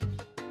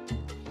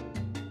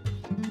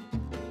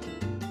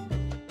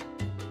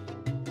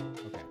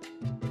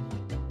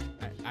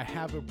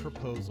have a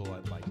proposal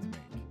I'd like to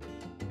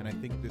make, and I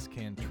think this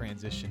can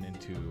transition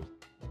into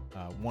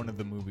one of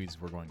the movies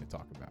we're going to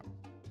talk about.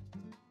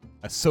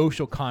 A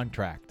social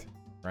contract,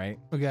 right?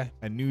 Okay.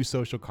 A new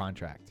social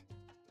contract.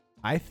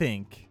 I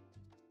think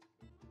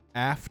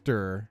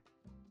after...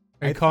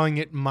 Are you calling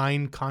it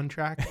Mind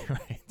Contract?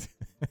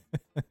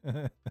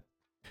 Right.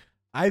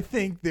 I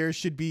think there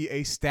should be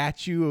a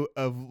statute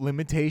of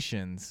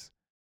limitations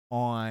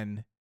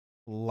on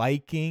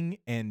liking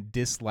and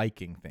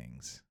disliking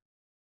things.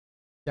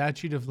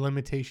 Statute of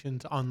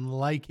limitations on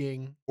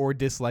liking Or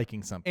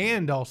disliking something.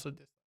 and also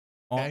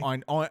okay.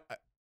 on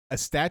a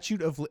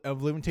statute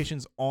of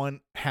limitations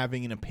on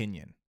having an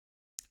opinion.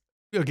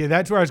 Okay,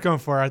 that's where I was going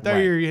for. I thought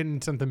Right. you were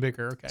getting something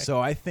bigger. Okay. So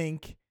I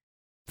think,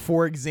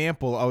 for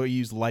example, I'll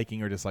use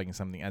liking or disliking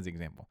something as an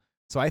example.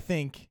 So I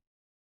think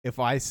if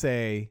I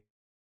say,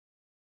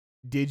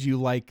 did you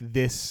like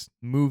this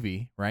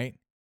movie, right?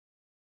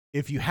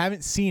 If you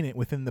haven't seen it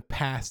within the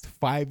past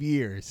 5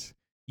 years,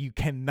 you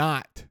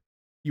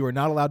are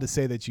not allowed to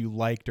say that you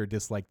liked or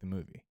disliked the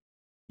movie.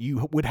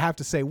 You would have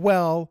to say,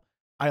 well,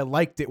 I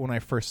liked it when I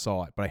first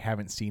saw it, but I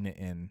haven't seen it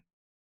in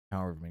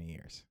however many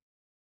years.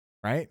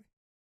 Right?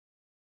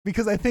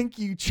 Because I think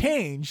you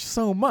change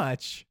so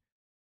much,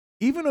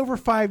 even over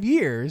 5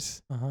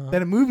 years,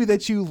 that a movie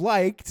that you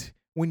liked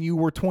when you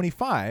were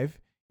 25,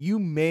 you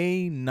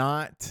may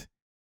not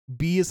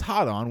be as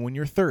hot on when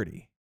you're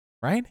 30.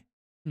 Right?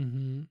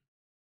 Mm-hmm.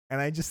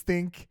 And I just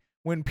think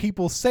when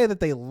people say that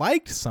they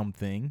liked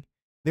something,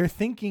 they're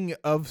thinking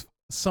of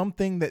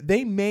something that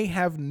they may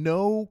have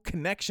no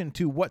connection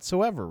to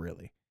whatsoever,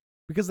 really,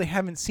 because they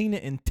haven't seen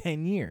it in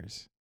 10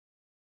 years.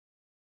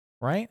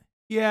 Right?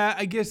 Yeah,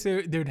 I guess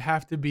there'd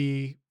have to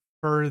be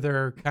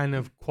further kind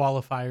of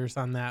qualifiers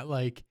on that.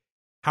 Like,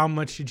 how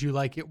much did you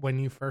like it when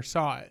you first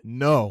saw it?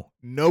 No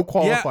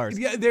qualifiers.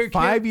 Yeah, there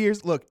 5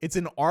 years. Look, it's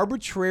an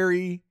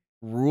arbitrary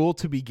rule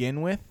to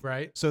begin with.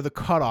 Right. So the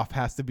cutoff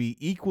has to be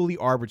equally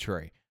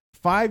arbitrary.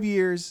 5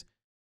 years,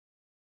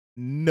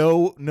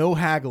 no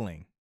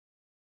haggling.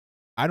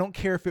 I don't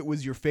care if it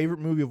was your favorite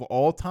movie of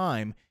all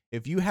time.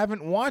 If you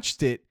haven't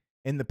watched it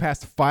in the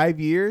past 5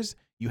 years,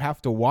 you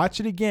have to watch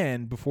it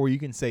again before you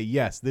can say,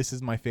 yes, this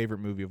is my favorite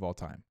movie of all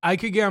time. I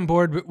could get on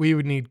board, but we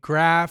would need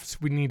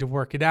graphs. We'd need to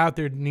work it out.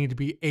 There'd need to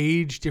be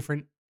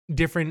different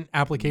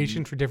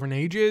applications for different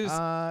ages.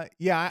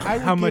 Yeah, I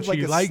would How give much like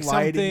you a like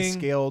sliding something.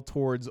 scale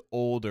towards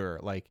older.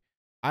 Like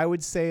I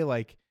would say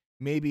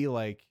maybe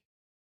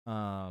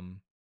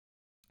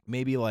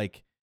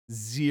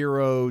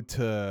 0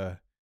 to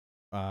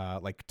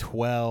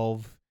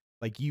 12.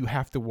 Like you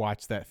have to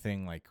watch that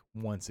thing like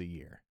once a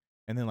year.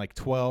 And then like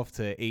 12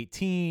 to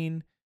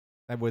 18,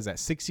 that was that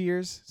 6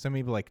 years. So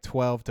maybe like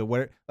 12 to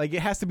what? Like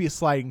it has to be a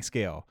sliding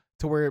scale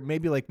to where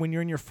maybe like when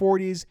you're in your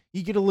 40s,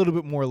 you get a little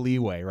bit more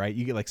leeway, right?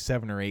 You get like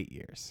 7 or 8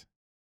 years.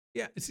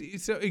 Yeah.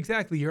 So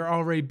exactly, you're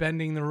already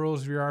bending the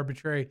rules of your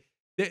arbitrary.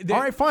 All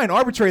right, fine,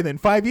 arbitrary then.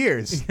 5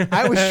 years.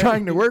 I was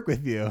trying to work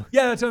with you.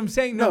 Yeah, that's what I'm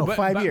saying. No, but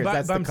 5 years.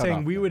 That's but the I'm saying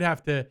cutoff we then.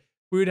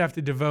 would have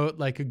to devote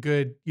like a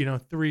good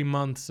 3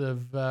 months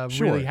of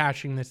Sure. really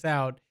hashing this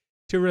out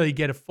to really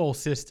get a full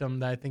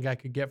system that I think I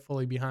could get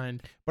fully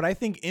behind. But I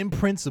think in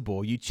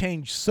principle, you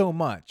change so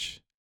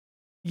much.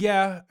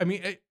 Yeah, I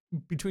mean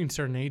between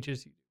certain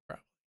ages,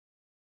 probably.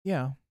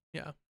 Yeah.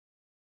 Yeah.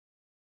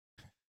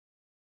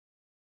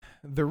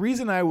 The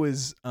reason I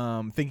was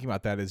thinking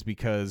about that is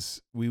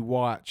because we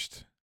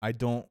watched I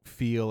Don't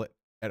Feel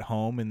at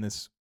Home in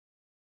This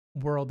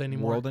World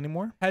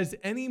anymore. Has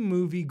any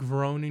movie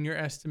grown in your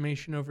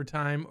estimation over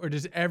time, or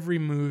does every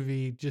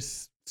movie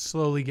just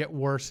slowly get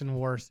worse and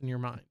worse in your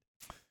mind?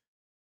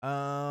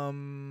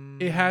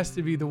 It has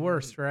to be the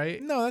worst,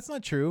 right? No, that's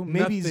not true.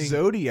 Maybe Nothing.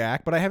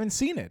 Zodiac, but I haven't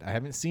seen it. I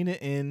haven't seen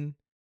it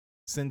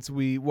since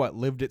we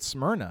lived at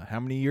Smyrna. How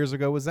many years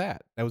ago was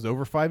that? That was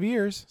over 5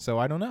 years, so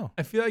I don't know.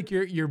 I feel like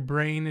your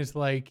brain is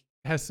like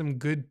has some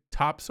good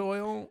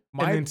topsoil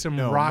and then some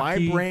no,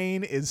 rocky.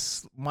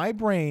 my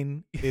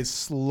brain is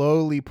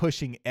slowly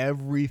pushing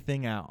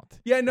everything out.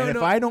 Yeah, no, and no.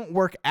 if I don't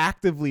work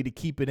actively to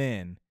keep it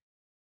in,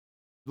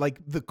 like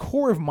the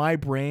core of my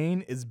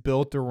brain is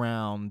built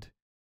around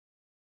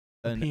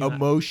an Peanut.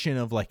 emotion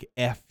of like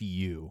F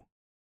you,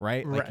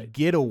 right? Like Right.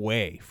 get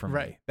away from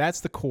Right. me.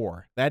 That's the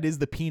core. That is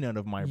the peanut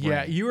of my brain.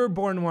 Yeah, you were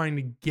born wanting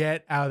to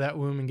get out of that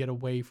womb and get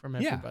away from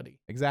everybody.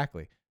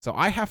 Exactly. So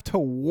I have to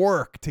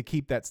work to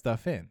keep that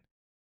stuff in.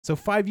 So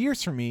 5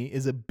 years for me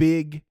is a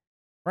big,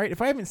 right? If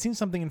I haven't seen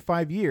something in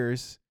 5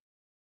 years,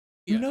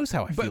 who knows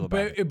how I feel about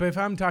it? But if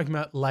I'm talking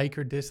about like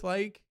or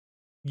dislike,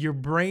 your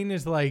brain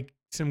is like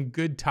some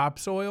good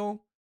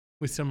topsoil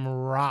with some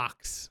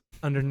rocks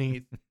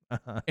underneath.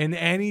 And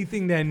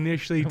anything that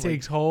initially Like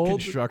tak's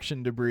hold,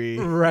 construction debris,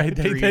 right?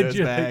 Doritos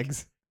you're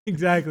bags. Like,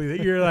 exactly.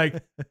 That you're like,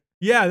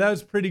 yeah, that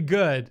was pretty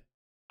good.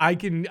 I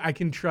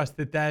can trust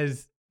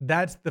that's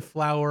the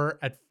flower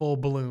at full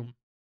bloom.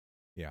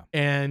 Yeah.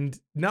 And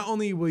not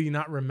only will you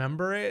not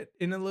remember it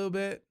in a little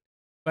bit,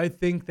 but I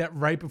think that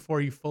right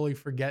before you fully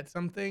forget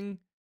something,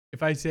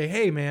 if I say,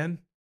 hey man,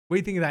 what do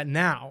you think of that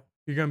now?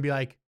 You're gonna be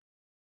like,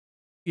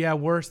 yeah,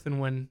 worse than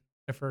when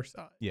I first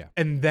saw it. Yeah.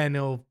 And then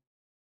it'll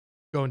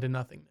go into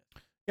nothingness.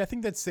 Yeah, I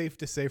think that's safe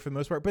to say for the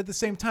most part. But at the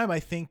same time, I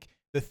think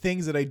the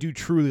things that I do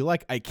truly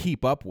like, I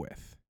keep up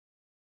with.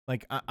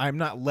 Like, I'm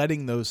not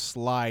letting those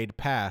slide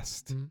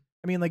past. Mhm.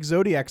 I mean, like,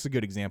 Zodiac's a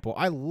good example.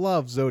 I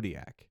love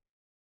Zodiac.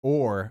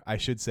 Or, I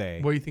should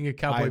say, What do you think of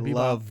Cowboy I Bebop?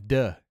 loved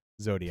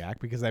Zodiac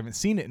because I haven't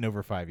seen it in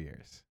over 5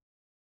 years.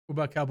 What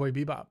about Cowboy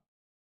Bebop?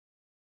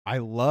 I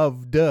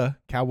loved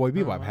Cowboy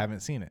Bebop. wow.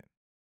 Haven't seen it.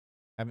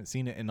 Haven't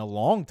seen it in a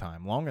long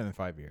time, longer than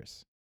 5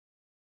 years.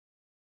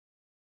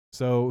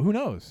 So who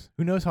knows?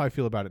 Who knows how I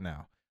feel about it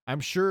now?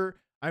 I'm sure.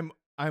 I'm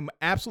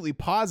absolutely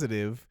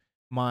positive.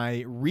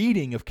 My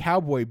reading of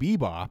Cowboy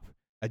Bebop,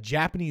 a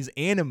Japanese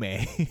anime,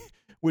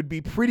 would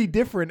be pretty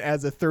different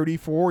as a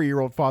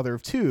 34-year-old father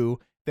of two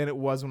than it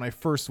was when I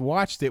first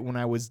watched it when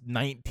I was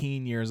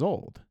 19 years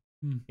old.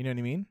 Hmm. You know what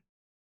I mean?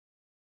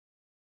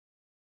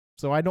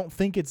 So I don't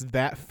think it's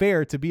that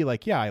fair to be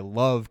like, yeah, I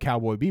love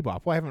Cowboy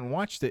Bebop. Well, I haven't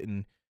watched it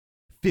in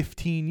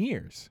 15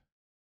 years.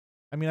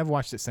 I mean, I've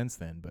watched it since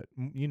then, but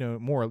you know,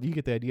 you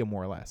get the idea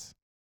more or less.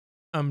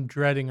 I'm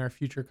dreading our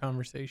future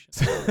conversations.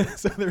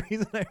 So the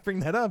reason I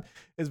bring that up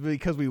is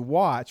because we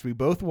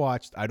both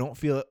watched I Don't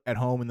Feel at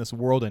Home in This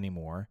World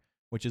Anymore,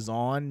 which is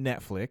on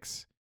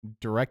Netflix,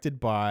 directed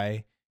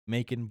by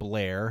Macon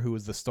Blair, who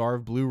was the star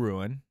of Blue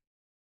Ruin.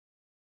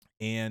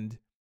 And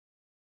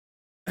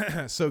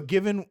so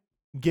given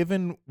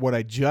what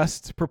I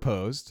just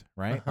proposed,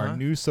 right? Our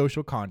new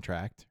social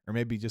contract, or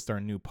maybe just our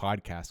new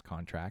podcast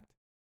contract,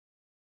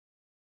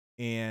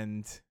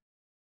 and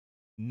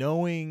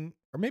knowing,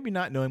 or maybe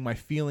not knowing, my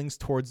feelings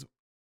towards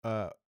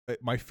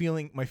my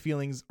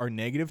feelings are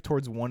negative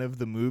towards one of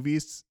the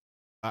movies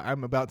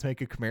I'm about to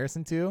make a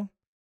comparison to.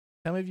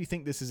 Tell me if you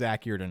think this is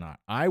accurate or not.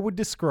 I would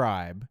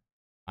describe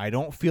I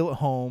Don't Feel at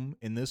Home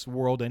in This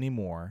World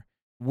Anymore,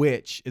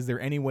 which, is there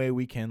any way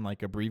we can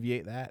like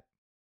abbreviate that?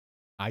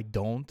 I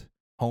don't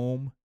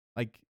home,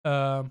 like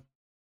Don't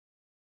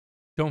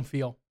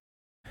feel.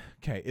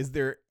 Okay, is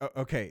there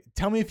okay,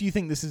 tell me if you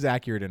think this is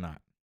accurate or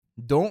not.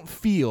 Don't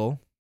feel,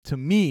 to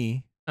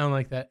me, I don't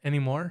like that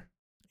anymore.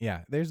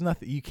 yeah, there's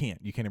nothing you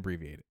can't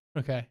abbreviate it.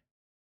 Okay.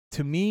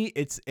 To me,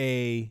 it's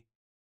a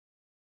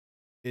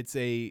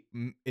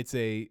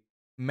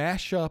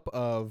mashup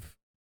of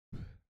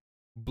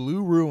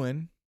Blue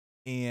Ruin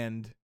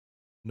and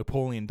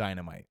Napoleon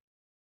Dynamite.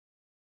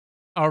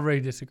 Already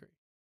disagree.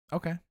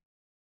 Okay.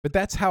 But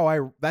that's how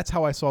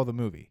I saw the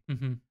movie.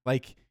 Mm-hmm.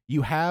 Like,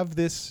 you have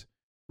this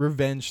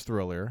revenge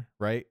thriller,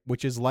 right?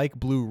 Which is like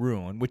Blue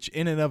Ruin, which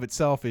in and of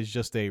itself is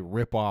just a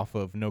ripoff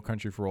of No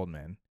Country for Old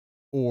Men,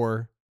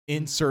 or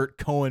insert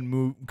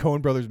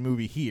Coen Brothers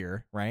movie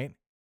here, right?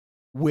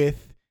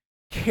 With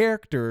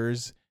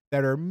characters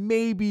that are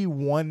maybe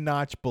one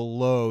notch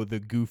below the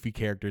goofy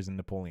characters in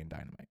Napoleon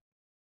Dynamite.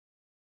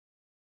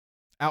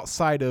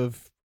 Outside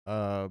of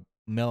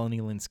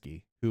Melanie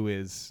Linsky, who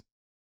is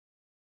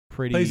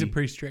plays it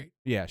pretty straight.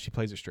 Yeah, she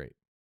plays it straight.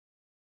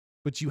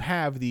 But you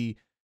have the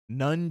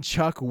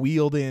nunchuck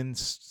wielding,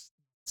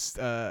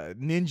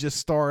 ninja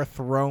star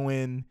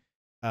throwing,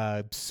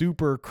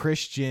 super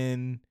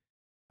Christian,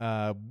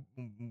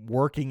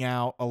 working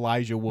out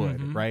Elijah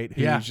Wood, right?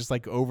 Who's just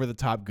like over the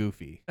top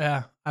goofy.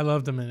 Yeah, I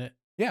loved him in it.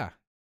 Yeah,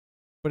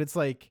 but it's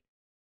like,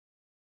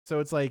 so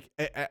it's like,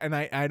 and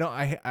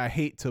I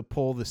hate to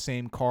pull the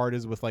same card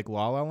as with like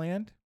La La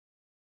Land,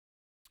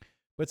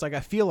 but it's like, I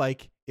feel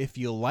like if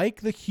you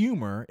like the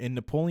humor in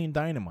Napoleon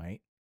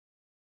Dynamite,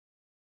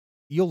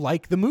 you'll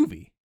like the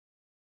movie.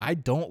 I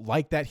don't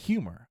like that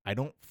humor. I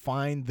don't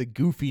find the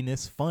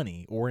goofiness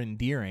funny or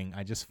endearing.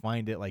 I just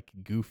find it like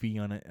goofy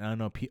and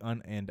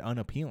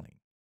unappealing.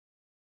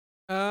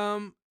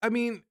 I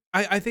mean,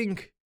 I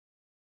think,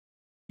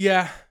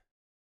 yeah,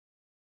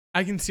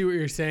 I can see what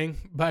you're saying,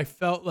 but I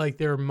felt like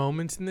there were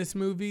moments in this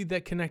movie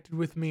that connected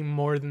with me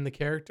more than the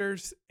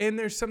characters. And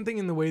there's something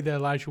in the way that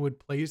Elijah Wood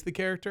plays the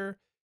character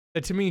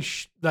that to me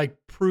like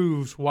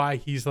proves why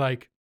he's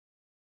like,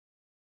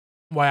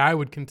 why I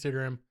would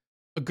consider him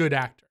a good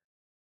actor.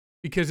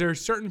 Because there are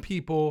certain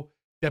people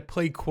that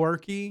play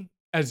quirky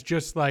as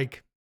just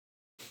like,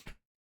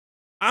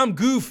 I'm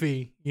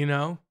goofy, you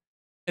know?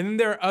 And then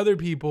there are other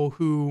people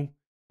who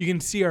you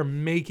can see are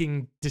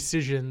making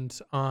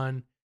decisions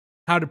on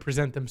how to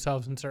present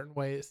themselves in certain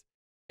ways.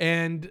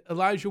 And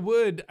Elijah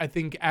Wood, I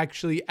think,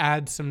 actually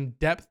adds some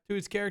depth to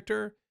his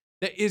character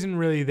that isn't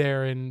really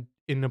there in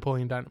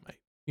Napoleon Dynamite.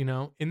 You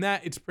know, in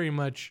that it's pretty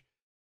much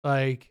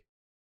like,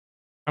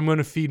 I'm going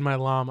to feed my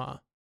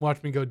llama.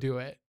 Watch me go do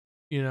it,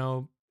 you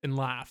know, and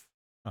laugh.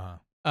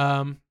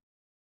 Uh-huh.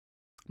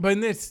 But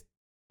in this,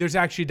 there's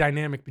actually a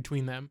dynamic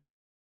between them.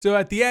 So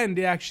at the end,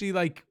 it actually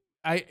like,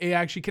 it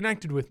actually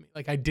connected with me.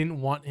 Like, I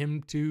didn't want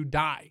him to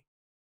die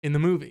in the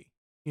movie,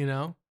 you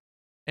know?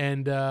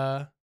 And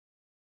that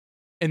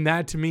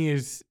to me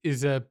is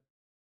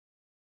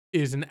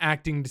an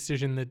acting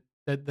decision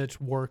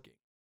that's working.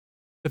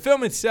 The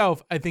film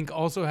itself, I think,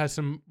 also has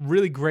some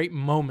really great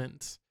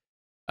moments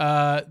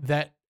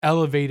that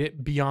elevate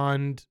it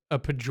beyond a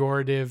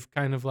pejorative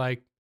kind of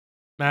like,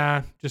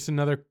 just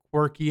another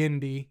quirky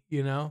indie,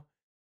 you know?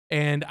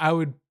 And I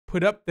would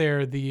put up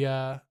there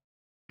the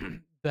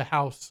the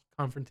house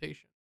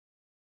confrontation,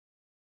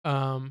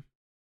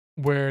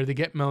 where they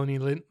get Melanie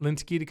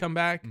Linsky to come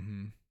back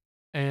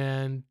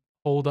and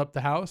hold up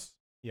the house.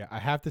 Yeah, I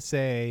have to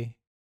say,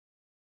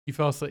 you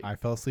fell asleep. I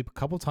fell asleep a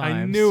couple times.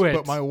 I knew it,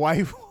 but my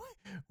wife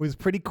was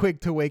pretty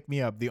quick to wake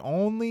me up. The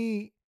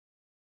only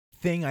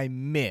thing I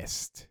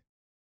missed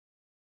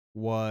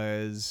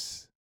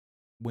was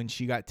when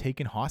she got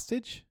taken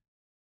hostage.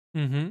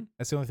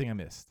 That's the only thing I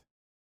missed.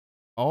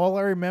 All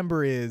I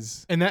remember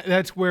is, and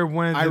that's where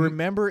when I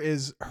remember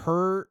is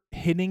her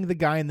hitting the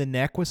guy in the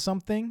neck with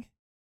something,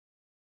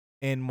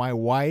 and my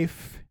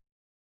wife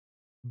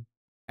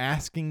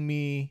asking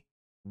me,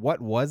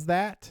 what was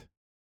that?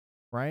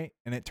 Right?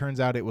 And it turns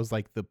out it was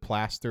like the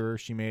plaster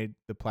she made,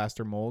 the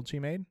plaster mold she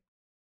made.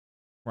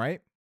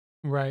 Right?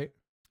 Right.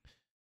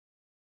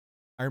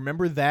 I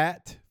remember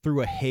that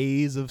through a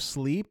haze of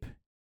sleep.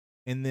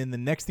 And then the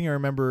next thing I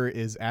remember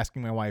is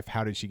asking my wife,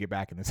 how did she get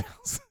back in this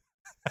house?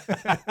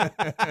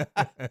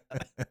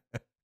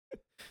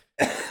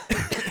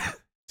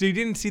 So you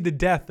didn't see the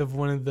death of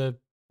one of the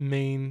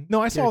main...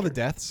 No, I saw all the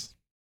deaths.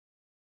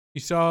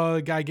 You saw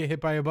a guy get hit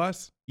by a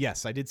bus?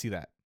 Yes, I did see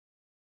that.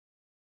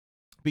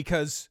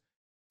 Because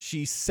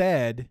she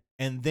said,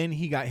 and then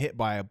he got hit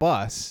by a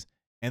bus.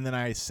 And then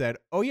I said,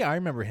 oh yeah, I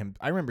remember him.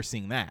 I remember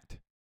seeing that.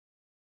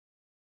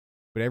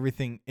 But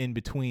everything in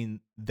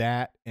between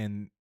that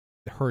and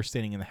her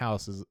standing in the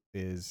house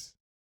is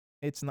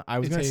it's not. I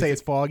was going to say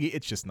it's foggy.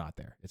 It's just not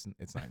there. It's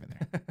not even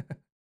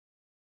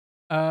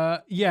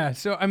there. Yeah.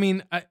 So I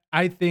mean,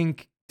 I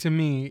think to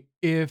me,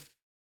 if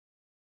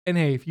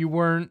you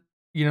weren't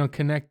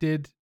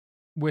connected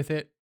with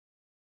it,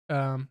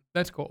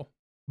 that's cool.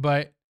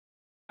 But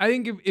I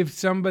think if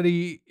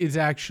somebody is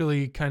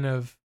actually kind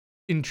of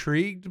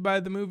intrigued by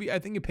the movie, I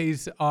think it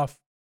pays off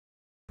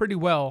pretty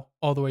well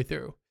all the way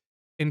through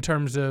in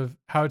terms of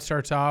how it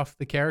starts off,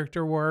 the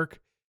character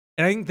work.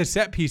 And I think the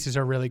set pieces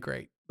are really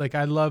great. Like,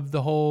 I love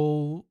the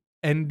whole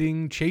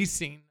ending chase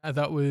scene. I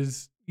thought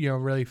was,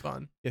 really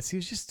fun. Yes, it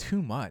was just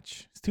too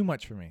much. It's too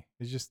much for me.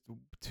 It's just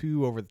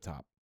too over the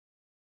top.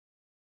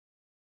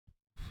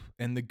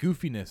 And the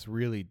goofiness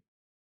really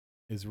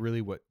is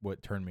really what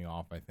turned me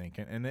off, I think.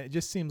 And it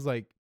just seems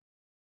like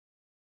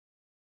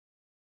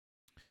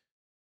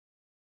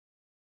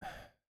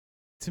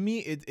to me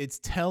it's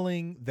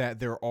telling that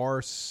there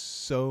are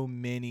so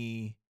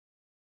many,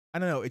 I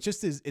don't know,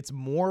 it's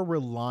more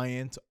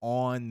reliant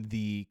on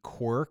the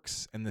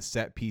quirks and the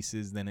set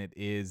pieces than it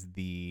is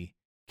the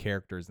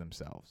characters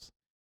themselves.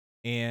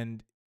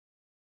 And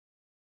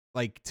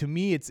like, to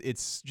me,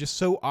 it's just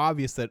so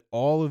obvious that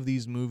all of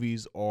these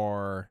movies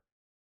are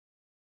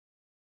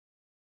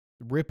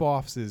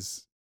ripoffs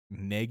is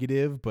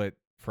negative, but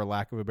for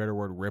lack of a better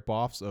word,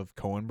 ripoffs of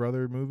Coen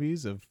Brother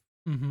movies, of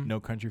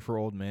No Country for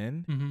Old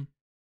Men.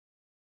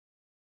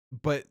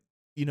 But,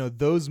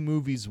 those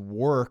movies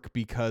work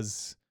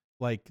because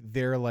like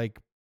they're like,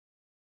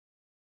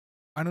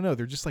 I don't know,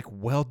 they're just like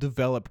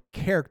well-developed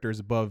characters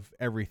above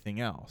everything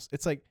else.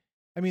 It's like,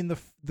 I mean,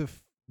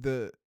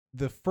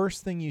 the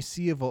first thing you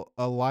see of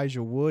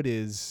Elijah Wood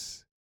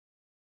is,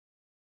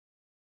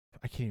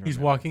 I can't even He's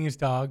remember. walking his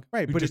dog.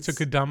 Right, who but just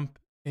took a dump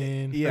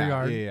in her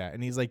yard. Yeah.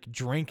 And he's like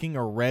drinking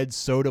a red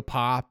soda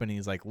pop, and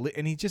he's like,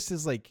 and he just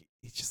is like,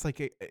 he's just like,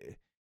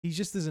 he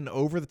just is an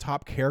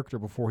over-the-top character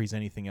before he's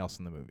anything else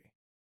in the movie.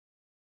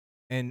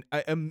 And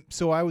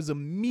so I was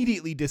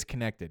immediately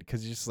disconnected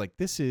because it's just like,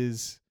 this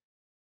is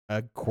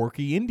a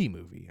quirky indie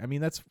movie. I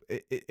mean,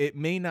 it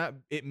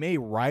may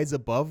rise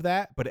above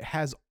that, but it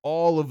has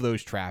all of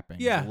those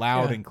trappings,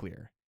 loud and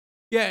clear.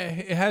 Yeah,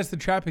 it has the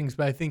trappings,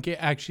 but I think it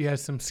actually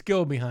has some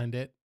skill behind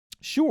it.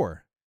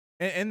 Sure.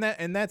 And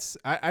that's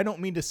I don't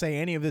mean to say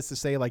any of this to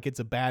say like it's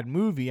a bad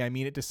movie. I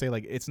mean it to say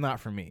like it's not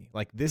for me.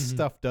 Like, this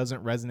stuff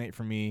doesn't resonate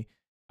for me.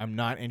 I'm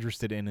not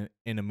interested in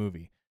a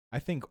movie. I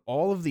think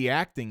all of the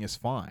acting is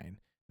fine.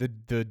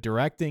 The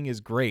directing is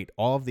great.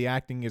 All of the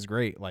acting is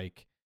great.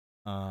 Like,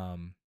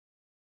 some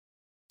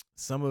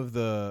of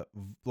the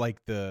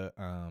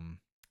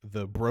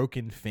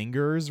broken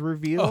fingers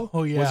reveal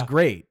was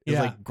great. It was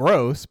like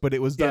gross, but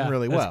it was done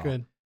really well.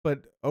 Good.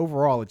 But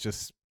overall, it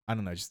just, I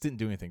don't know, just didn't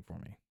do anything for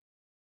me.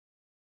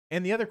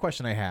 And the other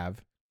question I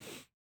have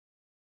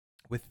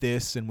with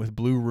this and with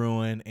Blue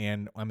Ruin,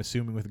 and I'm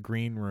assuming with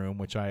Green Room,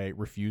 which I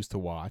refuse to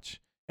watch,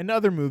 and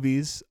other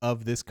movies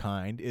of this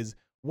kind, is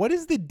what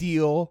is the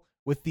deal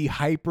with the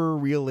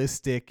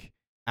hyper-realistic,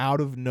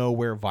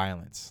 out-of-nowhere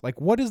violence?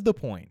 Like, what is the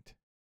point?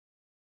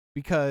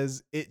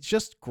 Because it's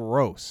just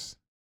gross.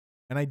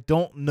 And I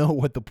don't know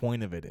what the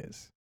point of it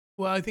is.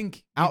 Well, I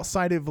think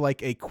outside of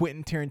like a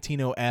Quentin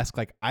Tarantino-esque,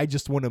 like, I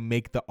just want to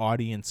make the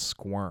audience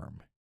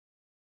squirm.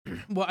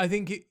 Well, I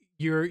think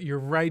you're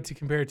right to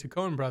compare it to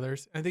Coen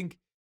Brothers. I think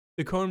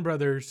the Coen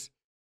Brothers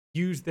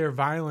use their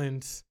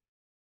violence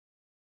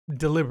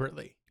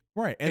deliberately.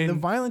 Right. And the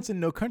violence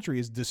in No Country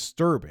is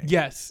disturbing.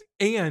 Yes.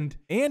 And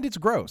it's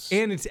gross.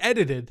 And it's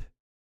edited.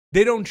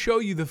 They don't show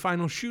you the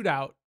final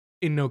shootout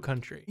in No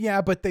Country.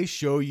 Yeah, but they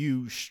show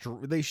you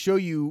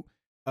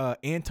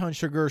Anton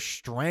Chigurh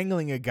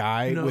strangling a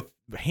guy No. with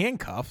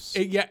handcuffs.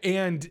 Yeah,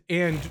 and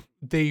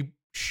they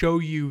show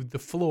you the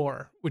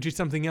floor, which is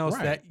something else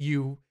Right. that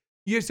you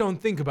just don't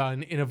think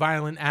about in a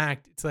violent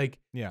act. It's like,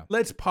 Yeah.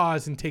 let's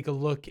pause and take a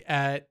look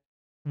at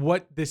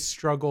what this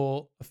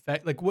struggle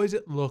affect. Like, what does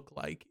it look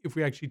like if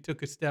we actually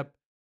took a step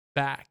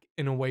back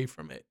and away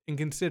from it and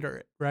consider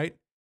it, right?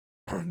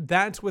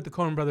 That's what the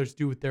Coen brothers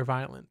do with their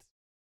violence.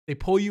 They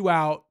pull you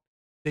out,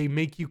 they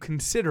make you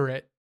consider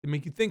it, they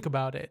make you think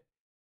about it.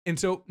 And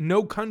so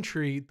No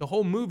Country, the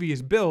whole movie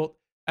is built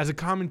as a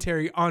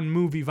commentary on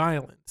movie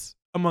violence,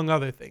 among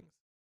other things.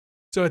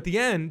 So at the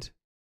end,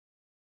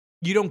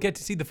 you don't get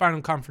to see the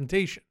final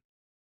confrontation.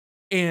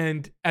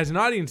 And as an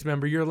audience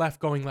member, you're left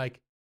going like,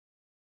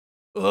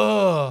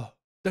 ugh,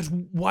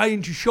 why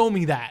didn't you show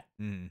me that?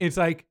 Mm. It's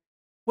like,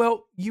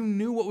 well, you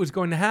knew what was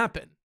going to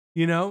happen,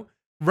 you know?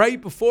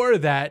 Right before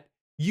that,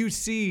 you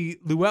see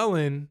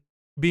Llewellyn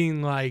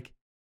being like,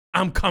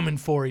 I'm coming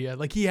for you.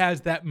 Like, he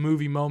has that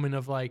movie moment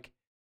of like,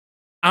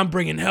 I'm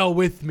bringing hell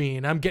with me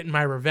and I'm getting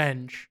my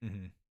revenge.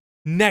 Mm-hmm.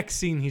 Next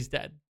scene, he's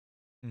dead.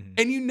 Mm-hmm.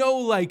 And you know,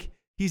 like,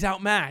 he's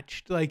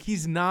outmatched. Like,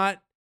 he's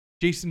not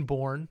Jason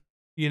Bourne,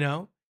 you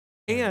know?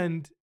 Right.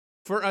 And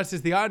for us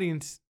as the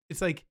audience,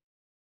 it's like,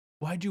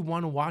 why'd you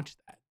want to watch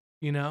that?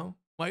 You know?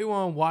 Why do you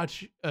want to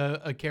watch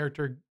a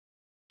character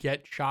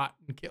get shot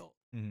and killed?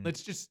 Mm-hmm.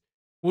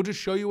 We'll just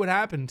show you what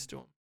happens to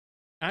him.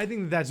 I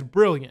think that's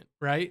brilliant,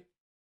 right?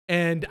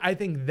 And I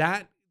think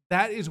that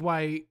is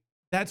why,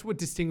 that's what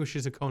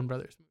distinguishes a Coen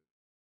Brothers movie,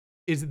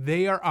 is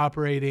they are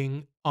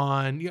operating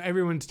on, you know,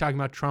 everyone's talking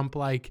about Trump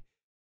like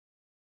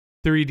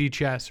 3D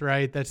chess,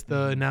 right? That's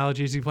the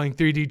analogy. Is he playing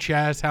 3D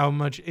chess? How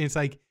much? It's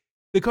like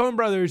the Coen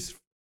Brothers,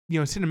 you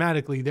know,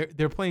 cinematically,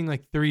 they're playing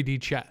like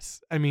 3D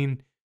chess. I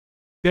mean,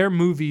 their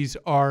movies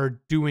are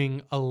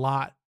doing a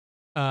lot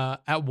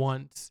at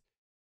once,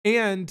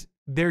 and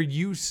their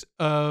use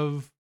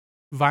of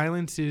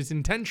violence is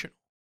intentional,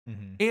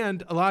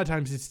 and a lot of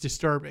times it's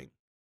disturbing,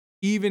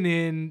 even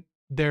in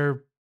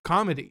their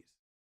comedies.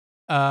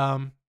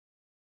 I'm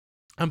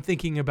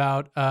thinking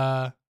about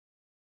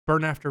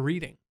Burn After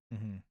Reading.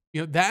 Mm-hmm.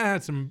 You know, that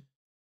had some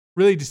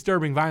really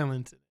disturbing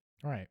violence in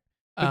it. Right.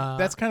 But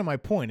that's kind of my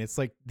point. It's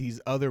like these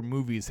other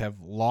movies have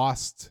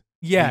lost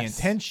the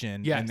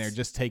intention, and they're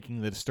just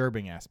taking the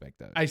disturbing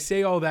aspect of it. I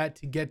say all that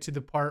to get to the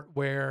part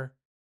where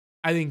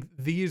I think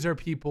these are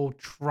people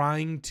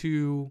trying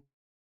to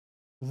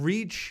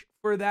reach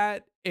for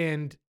that,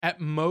 and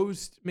at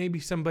most, maybe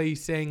somebody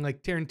saying,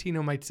 like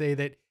Tarantino might say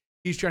that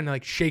he's trying to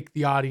like shake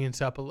the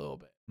audience up a little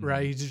bit,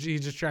 right?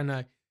 He's just trying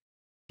to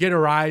get a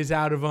rise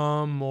out of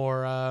them,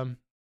 or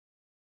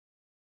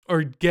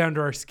get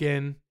under our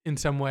skin in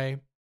some way.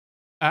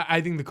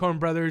 I think the Coen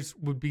brothers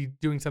would be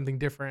doing something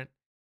different.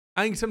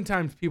 I think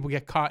sometimes people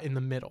get caught in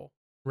the middle,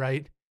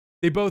 right?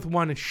 They both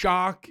want to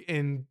shock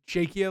and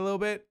shake you a little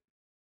bit,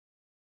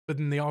 but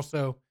then they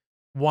also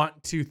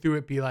want to, through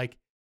it, be like,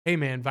 hey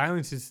man,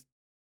 violence is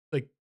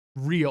like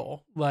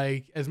real.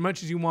 Like, as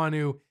much as you want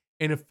to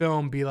in a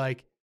film be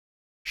like,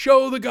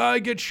 show the guy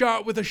get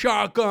shot with a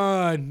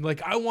shotgun.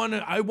 Like, I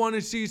want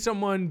to see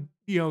someone,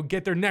 you know,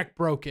 get their neck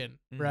broken,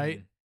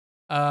 right?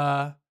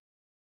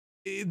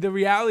 The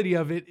reality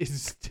of it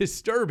is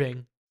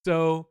disturbing.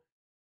 So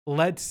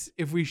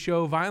if we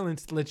show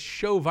violence, let's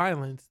show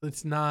violence.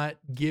 Let's not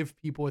give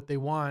people what they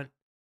want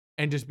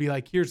and just be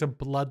like, here's a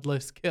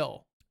bloodless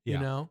kill. Yeah.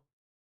 You know,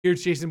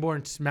 here's Jason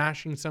Bourne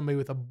smashing somebody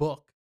with a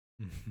book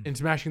and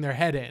smashing their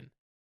head in.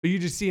 But you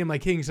just see him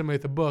like hitting somebody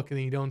with a book, and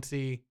then you don't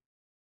see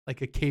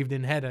like a caved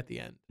in head at the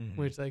end,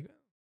 which like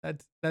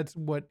that's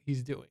what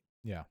he's doing.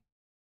 Yeah.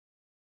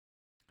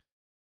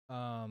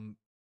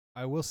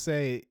 I will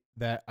say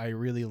that I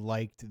really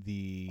liked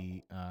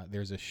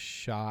there's a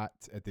shot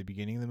at the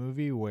beginning of the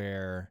movie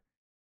where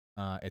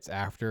it's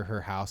after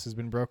her house has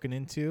been broken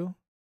into,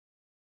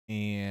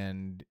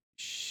 and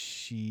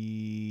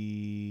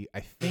I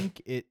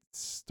think it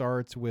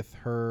starts with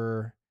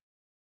her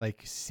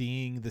like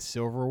seeing the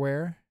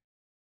silverware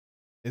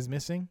is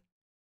missing,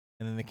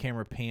 and then the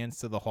camera pans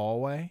to the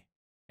hallway,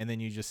 and then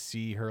you just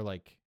see her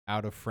like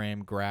out of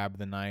frame grab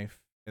the knife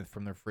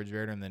from the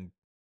refrigerator, and then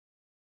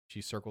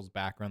she circles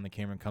back around the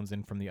camera and comes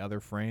in from the other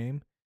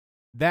frame.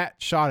 That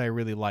shot I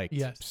really liked.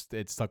 Yes.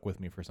 It stuck with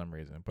me for some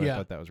reason, but I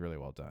thought that was really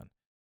well done.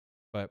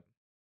 But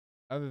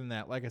other than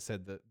that, like I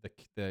said,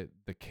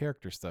 the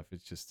character stuff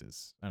is just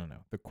I don't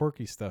know. The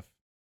quirky stuff,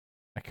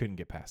 I couldn't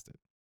get past it.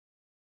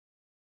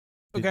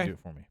 Didn't do it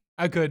for me.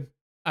 I could.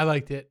 I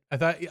liked it. I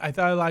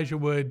thought Elijah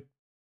Wood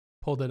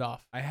pulled it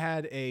off. I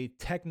had a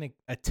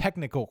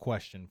technical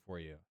question for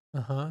you.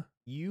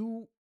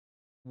 You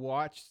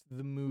watched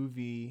the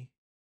movie.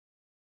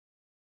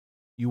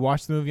 You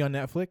watched the movie on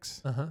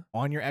Netflix?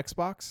 On your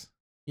Xbox?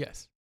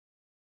 Yes.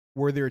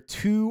 Were there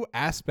 2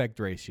 aspect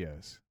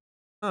ratios?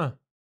 Not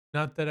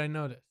that I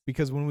noticed.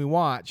 Because when we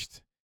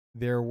watched,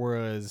 there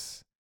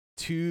was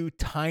 2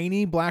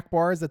 tiny black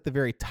bars at the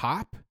very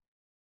top,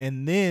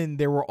 and then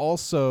there were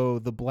also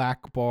the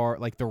black bar,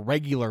 like the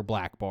regular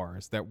black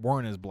bars that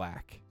weren't as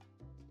black.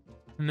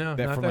 No,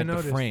 that not from that I like the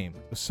noticed. frame.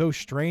 It was so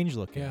strange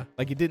looking. Yeah.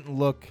 Like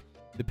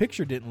the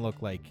picture didn't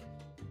look like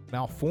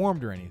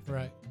malformed or anything.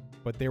 Right.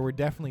 But there were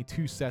definitely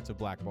 2 sets of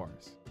black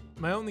bars.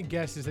 My only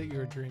guess is that you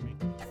were dreaming.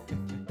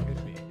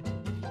 Could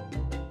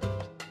be.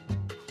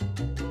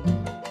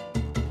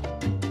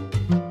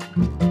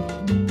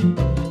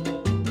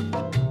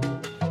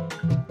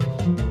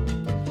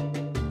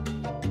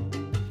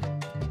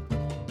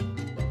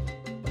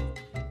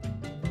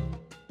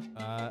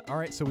 All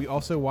right, so we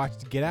also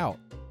watched Get Out,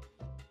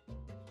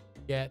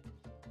 Yet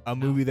a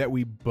movie that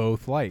we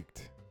both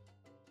liked.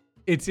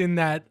 it's in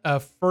that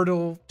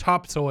fertile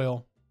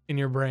topsoil in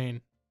your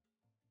brain.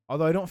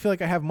 Although I don't feel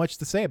like I have much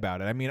to say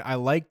about it. I mean, I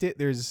liked it.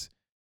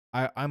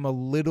 I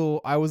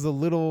was a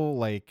little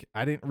like,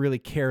 I didn't really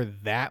care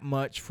that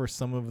much for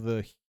some of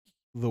the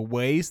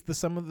ways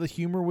some of the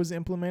humor was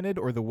implemented,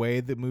 or the way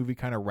the movie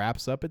kind of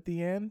wraps up at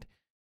the end.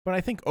 But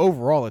I think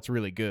overall it's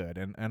really good,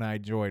 and I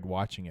enjoyed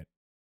watching it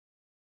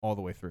all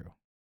the way through.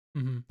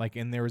 Mm-hmm. Like,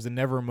 and there was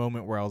never a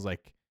moment where I was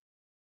like,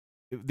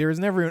 there was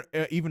never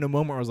even a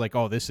moment where I was like,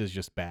 oh, this is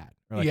just bad.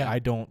 Or like, Yeah. I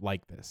don't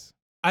like this.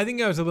 I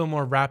think I was a little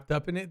more wrapped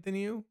up in it than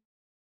you.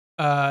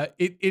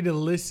 It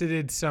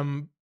elicited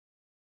some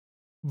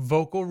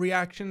vocal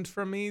reactions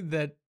from me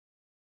that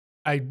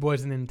I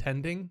wasn't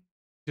intending,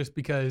 just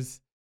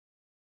because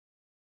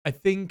I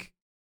think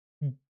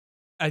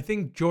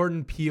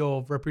Jordan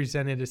Peele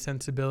represented a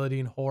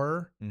sensibility in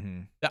horror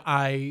Mm-hmm.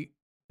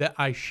 that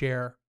I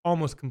share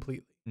almost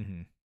completely.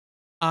 Mm-hmm.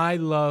 I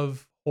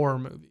love horror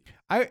movies.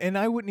 I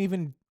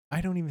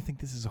don't even think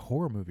this is a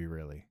horror movie,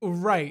 really.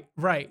 Right.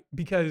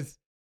 Because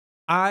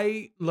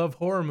I love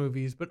horror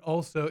movies, but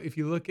also if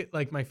you look at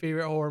like my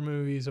favorite horror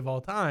movies of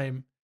all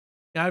time,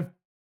 and I've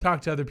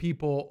talked to other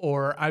people,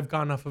 or I've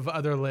gone off of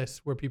other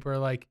lists where people are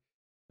like,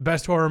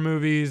 best horror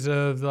movies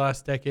of the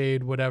last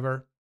decade,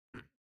 whatever.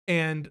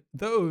 And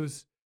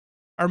those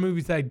are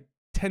movies that I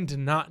tend to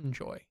not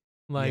enjoy,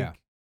 like Yeah.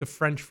 the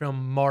French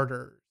film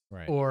Martyrs,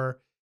 Right. or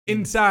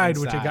Inside,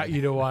 which I got Inside.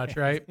 you to watch,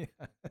 right? Yeah.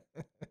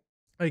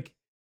 Like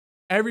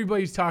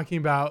everybody's talking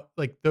about,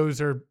 like, those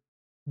are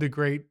the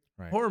great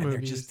Right. horror And movies.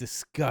 They're just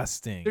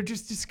disgusting. They're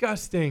just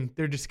disgusting.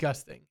 They're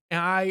disgusting. And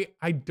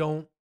I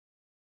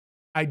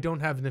don't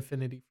have an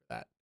affinity for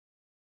that.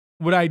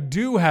 What I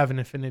do have an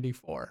affinity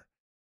for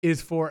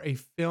is for a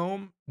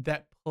film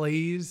that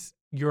plays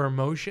your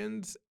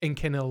emotions and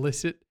can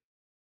elicit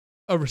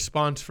a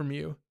response from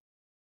you.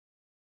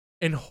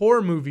 And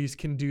horror movies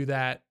can do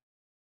that,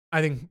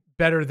 I think,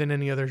 better than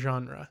any other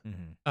genre.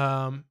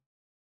 Mm-hmm.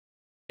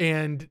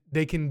 And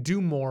they can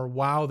do more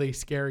while they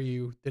scare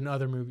you than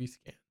other movies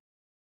can.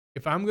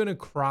 If I'm going to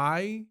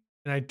cry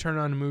and I turn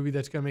on a movie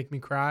that's going to make me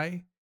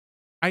cry,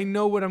 I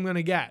know what I'm going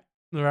to get,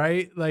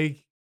 right?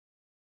 Like,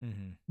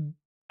 Mm-hmm.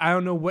 I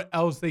don't know what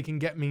else they can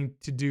get me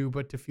to do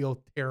but to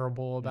feel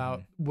terrible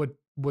about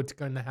what's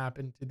going to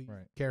happen to these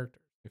Right.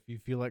 characters. If you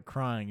feel like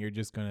crying, you're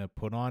just gonna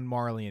put on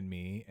Marley and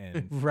Me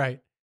and Right.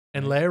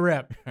 And Right. let it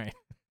rip. right.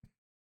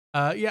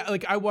 Yeah,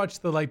 like I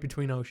watched The Light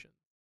Between Oceans.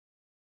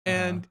 Uh-huh.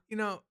 And,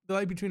 The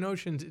Light Between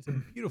Oceans, it's a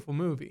beautiful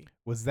movie.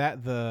 Was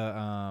that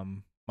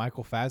the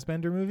Michael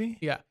Fassbender movie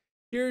Yeah.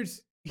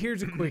 Here's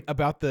a quick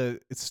about the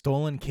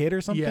stolen kid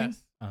or something?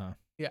 Yes. Uh-huh.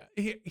 Yeah.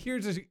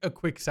 Here's a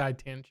quick side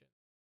tangent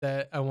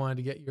that I wanted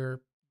to get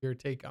your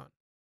take on.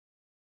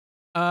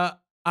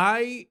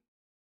 I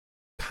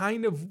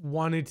kind of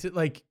wanted to,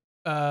 like,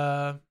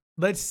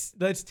 let's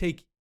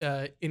take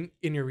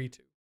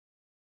Inarritu,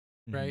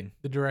 right? Mhm.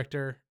 The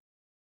director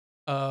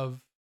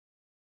of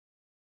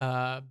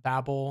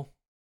Babel,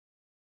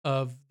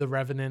 of The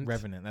Revenant.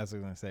 Revenant. That's what I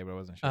was gonna say, but I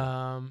wasn't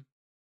sure.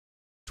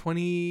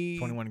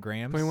 21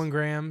 grams. 21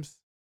 grams.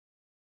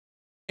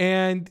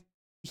 And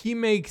he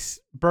makes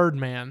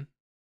Birdman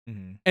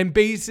Mm-hmm. and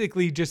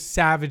basically just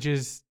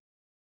savages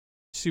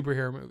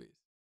superhero movies.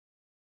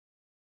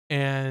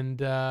 And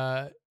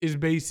is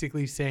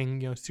basically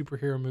saying,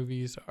 superhero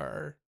movies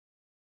are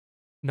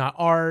not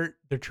art,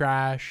 they're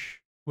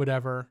trash,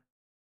 whatever.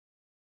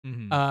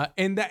 Mm-hmm.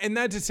 And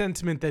that's a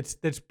sentiment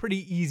that's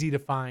pretty easy to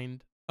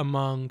find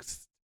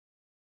amongst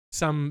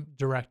some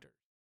directors,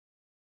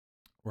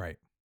 right.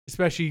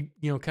 especially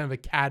kind of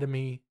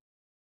Academy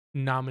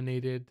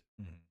nominated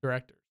Mm-hmm.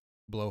 directors,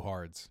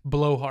 Blowhards.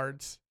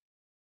 blowhards.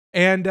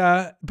 And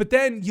but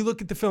then you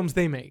look at the films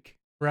they make,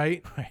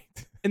 right?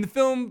 Right. And the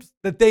films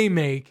that they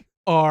make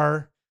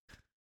are,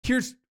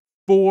 here's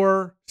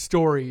 4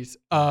 stories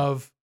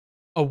of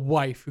a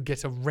wife who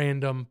gets a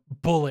random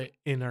bullet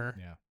in her.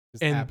 Yeah.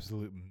 Just And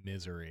absolute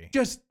misery.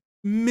 Just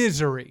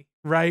misery,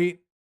 right?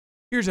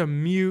 Here's a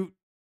mute,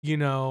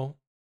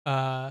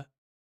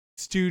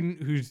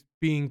 student who's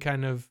being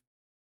kind of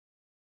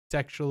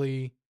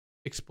sexually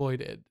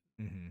exploited.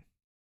 Mm-hmm.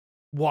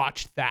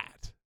 Watch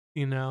that,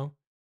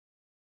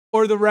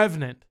 Or The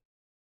Revenant.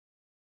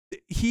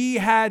 He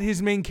had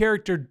his main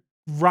character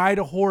ride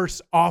a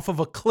horse off of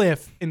a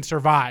cliff and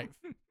survive.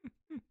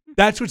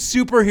 That's what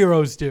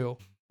superheroes do.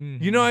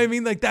 Mm-hmm. You know what I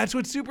mean? Like, that's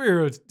what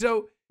superheroes.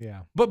 So,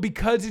 Yeah. but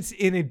because it's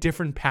in a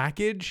different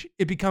package,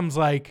 it becomes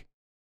like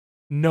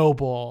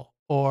noble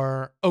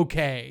or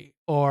okay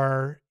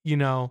or,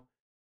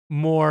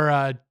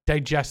 more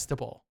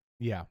digestible.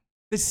 Yeah.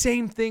 The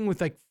same thing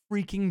with like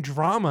freaking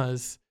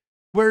dramas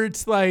where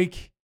it's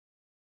like,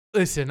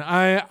 listen,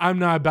 I'm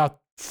not about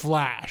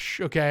Flash,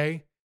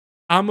 okay?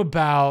 I'm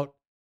about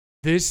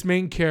this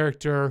main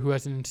character who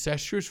has an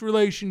incestuous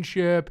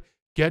relationship,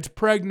 gets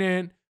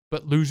pregnant,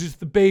 but loses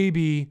the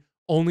baby,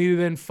 only to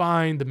then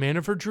find the man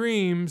of her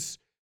dreams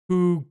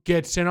who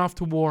gets sent off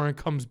to war and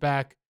comes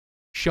back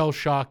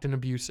shell-shocked and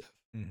abusive.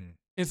 Mm-hmm.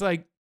 It's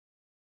like,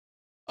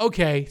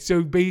 okay,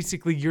 so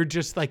basically you're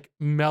just like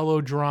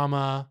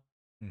melodrama,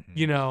 Mm-hmm.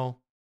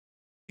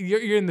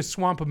 You're in the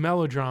swamp of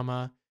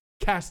melodrama,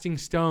 casting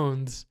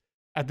stones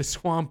at the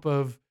swamp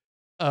of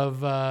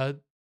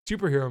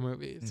superhero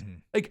movies. Mm-hmm.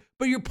 Like,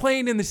 but you're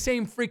playing in the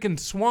same freaking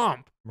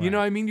swamp. You know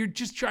Right. what I mean? You're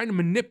just trying to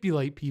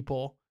manipulate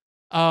people.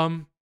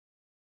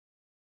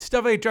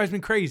 Stuff like it drives me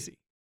crazy.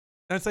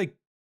 That's like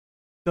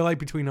The Light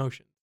Between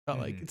Oceans. Felt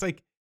like Mhm. it's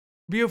like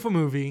beautiful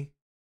movie,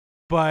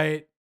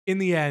 but in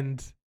the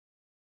end,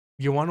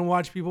 you want to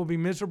watch people be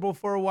miserable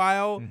for a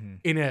while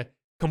Mhm. in a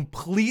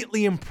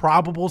completely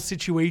improbable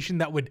situation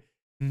that would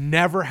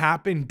never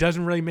happen.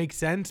 Doesn't really make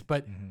sense,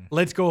 but Mhm.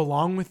 let's go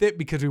along with it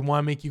because we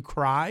want to make you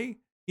cry.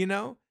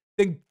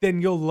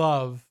 Then you'll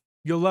love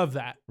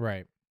that.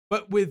 Right.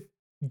 But with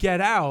Get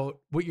Out,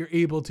 what you're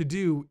able to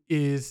do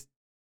is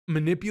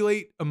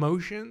manipulate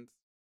emotions,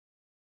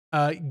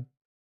 uh,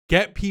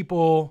 get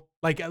people,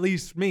 like at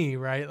least me,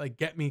 right? Like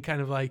get me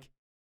kind of like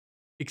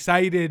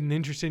excited and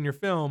interested in your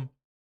film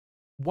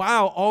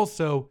while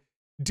also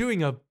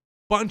doing a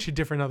bunch of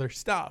different other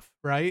stuff,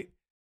 right?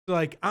 So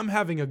like I'm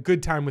having a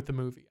good time with the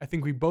movie. I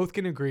think we both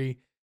can agree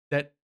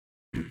that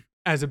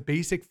as a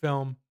basic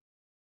film,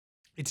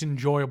 it's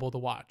enjoyable to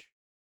watch.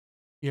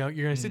 You're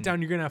going to sit Mhm.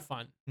 down, you're going to have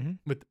fun Mhm.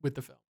 with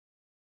the film.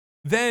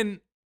 Then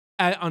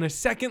on a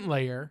second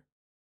layer,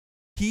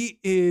 he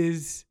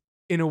is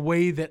in a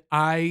way that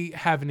I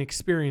haven't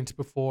experienced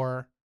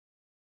before.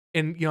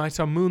 And I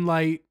saw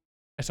Moonlight,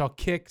 I saw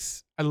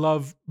Kicks. I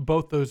love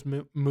both those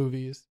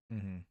movies.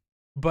 Mhm.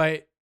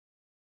 But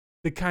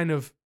the kind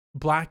of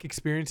Black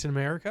experience in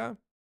America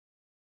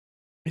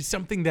is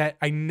something that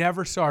I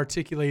never saw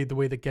articulated the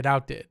way that Get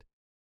Out did,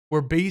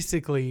 where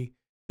basically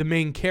the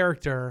main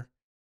character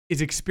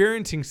is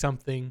experiencing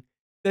something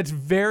that's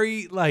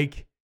very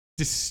like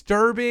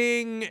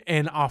disturbing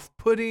and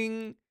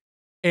off-putting,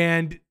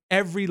 and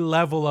every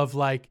level of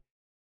like,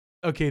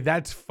 okay,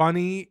 that's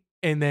funny,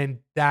 and then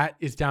that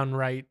is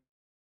downright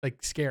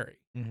like scary.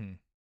 Mhm.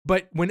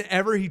 But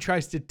whenever he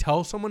tries to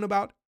tell someone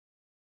about,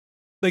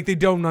 like, they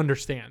don't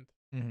understand.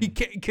 He Mhm.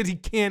 can't, because he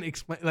can't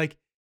explain. Like,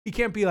 he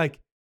can't be like,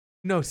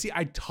 no, see,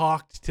 I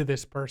talked to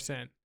this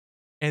person,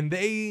 and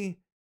they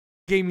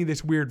gave me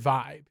this weird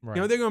vibe. Right.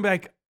 They're going to be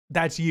like,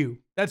 that's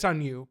you. That's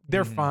on you.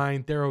 They're Mhm.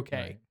 fine. They're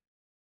okay. Right.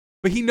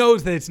 But he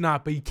knows that it's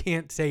not, but he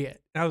can't say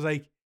it. And I was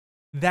like,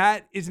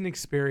 that is an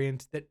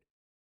experience that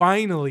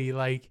finally,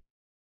 like,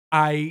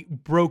 I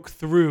broke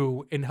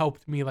through and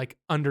helped me, like,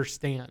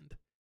 understand.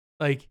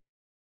 Like,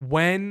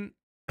 when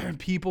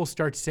people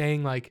start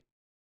saying, like,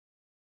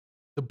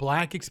 the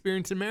Black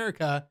experience in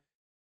America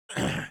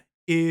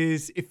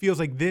is, it feels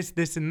like this,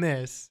 and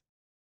this.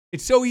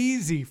 It's so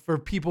easy for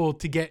people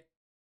to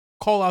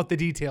call out the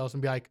details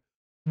and be like,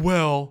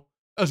 well,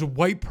 as a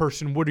white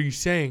person, what are you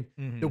saying?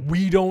 That Mhm.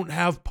 we don't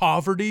have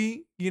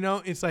poverty?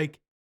 It's like,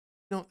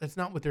 no, that's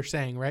not what they're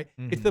saying, right?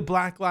 It's the Mhm.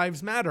 Black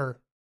Lives Matter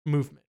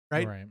movement,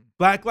 right? Right.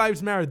 Black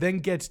Lives Matter then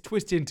gets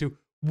twisted into,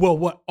 well,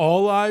 what,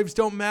 all lives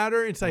don't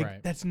matter? It's like,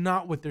 Right. that's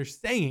not what they're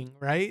saying,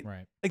 right?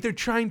 Right. Like, they're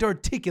trying to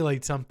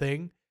articulate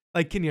something.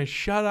 Like, can you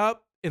shut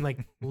up and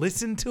like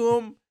listen to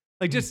them?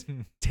 Like, just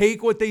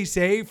take what they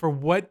say for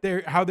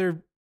how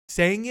they're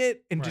saying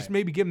it, and just Right.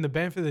 maybe give them the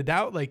benefit of the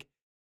doubt. Like,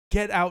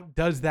 Get Out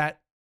does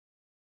that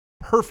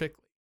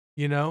perfectly.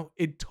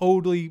 It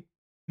totally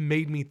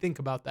made me think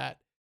about that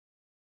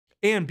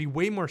and be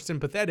way more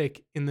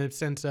sympathetic in the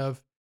sense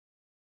of,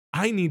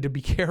 I need to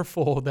be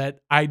careful that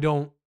I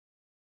don't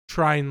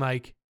try and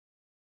like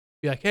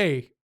be like,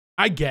 hey,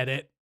 I get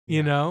it,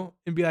 Yeah.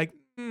 and be like,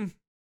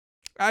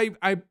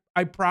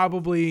 I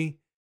probably,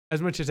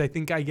 as much as I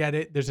think I get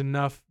it, there's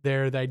enough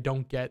there that I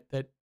don't get,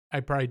 that I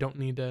probably don't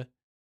need to,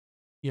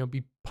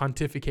 be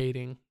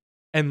pontificating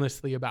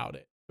endlessly about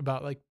it,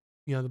 about like,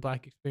 the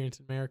Black experience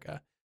in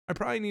America. I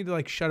probably need to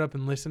like shut up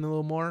and listen a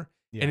little more.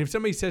 Yeah. And if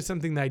somebody says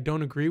something that I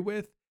don't agree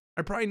with,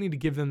 I probably need to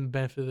give them the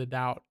benefit of the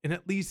doubt and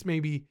at least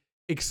maybe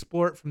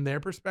explore it from their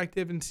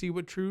perspective and see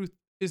what truth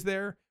is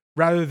there,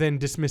 rather than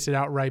dismiss it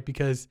outright,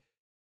 because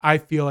I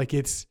feel like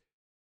it's,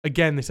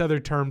 again, this other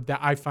term that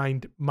I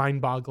find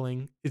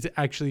mind-boggling is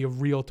actually a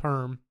real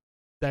term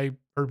that I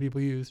heard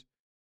people use: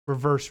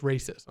 reverse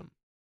racism.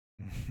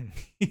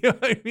 You know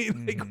what I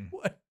mean? Like, Mhm.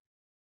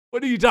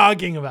 what are you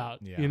talking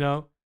about?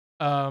 Yeah.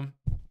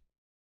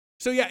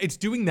 So yeah, it's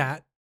doing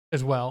that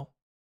as well.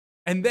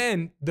 And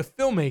then the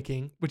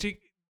filmmaking,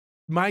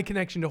 my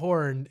connection to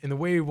horror, and the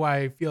way why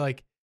I feel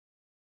like,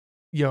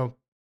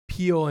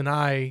 Peele and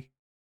I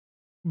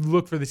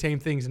look for the same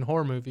things in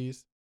horror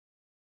movies,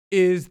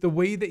 is the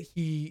way that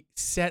he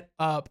set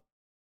up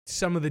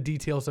some of the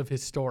details of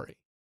his story,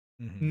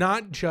 Mhm.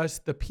 not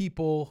just the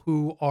people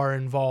who are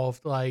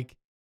involved, like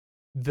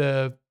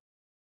the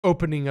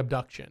opening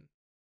abduction.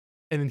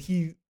 And then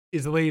he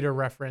is later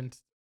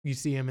referenced. You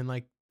see him in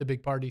like the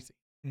big party scene,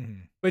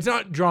 Mhm. but it's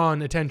not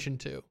drawn attention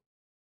to.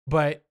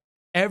 But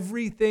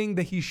everything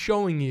that he's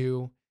showing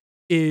you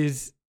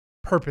is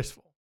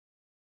purposeful.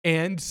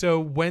 And so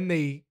when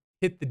they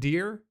hit the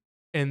deer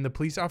and the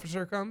police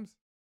officer comes,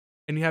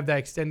 and you have that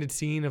extended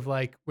scene of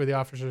like where the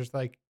officer's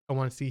like, I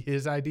want to see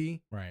his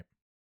ID. Right.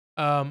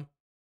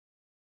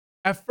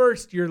 At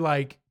first you're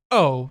like,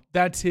 oh,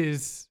 that's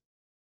his,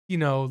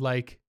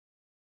 like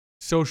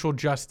social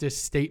justice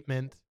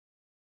statement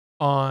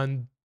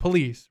on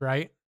police,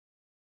 right?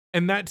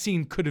 And that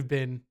scene could have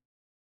been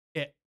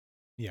it.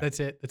 Yeah. That's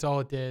it. That's all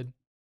it did.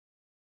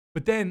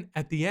 But then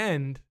at the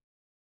end,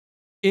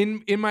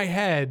 in my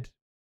head,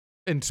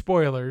 and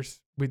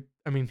spoilers,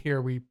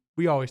 here we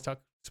always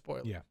talk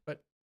spoilers. Yeah.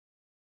 But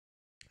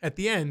at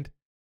the end,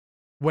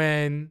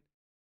 when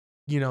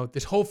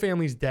this whole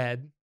family's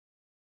dead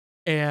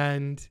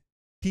and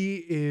he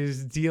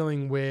is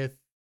dealing with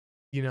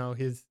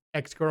his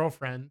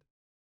ex-girlfriend,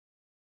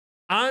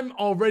 I'm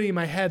already in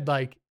my head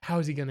like, how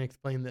is he going to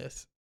explain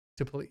this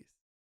to police,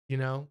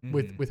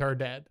 with her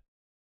dead?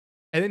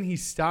 And then he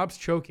stops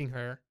choking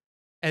her,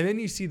 and then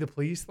you see the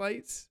police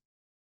lights,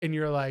 and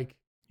you're like,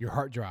 Your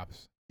heart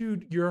drops.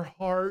 dude, your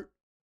heart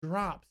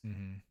drops.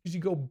 Because you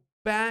go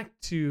back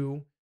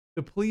to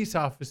the police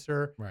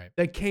officer Right.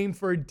 that came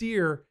for a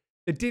deer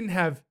that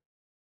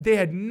they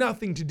had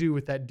nothing to do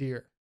with that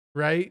deer,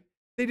 right?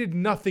 They did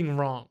nothing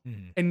wrong.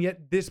 And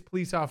yet this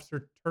police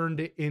officer turned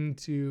it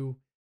into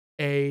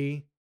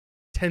a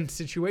tense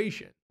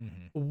situation.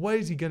 What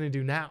is he going to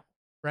do now,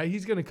 right?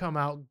 He's going to come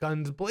out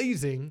guns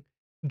blazing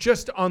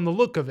just on the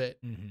look of it.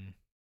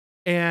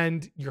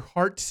 And your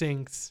heart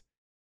sinks.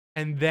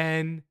 And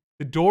then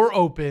the door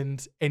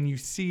opens, and you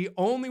see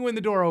only when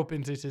the door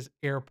opens, it's his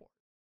airport.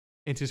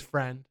 It's his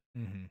friend.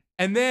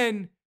 And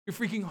then your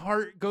freaking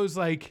heart goes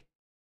like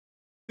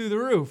through the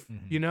roof,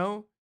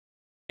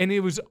 And it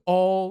was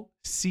all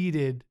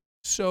seated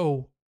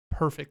so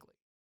perfectly.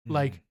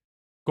 Like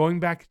going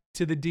back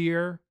to the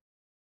deer,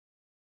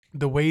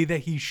 the way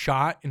that he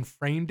shot and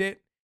framed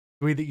it,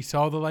 the way that you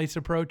saw the lights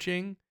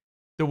approaching,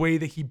 the way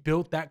that he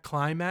built that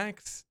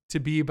climax to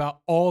be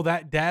about all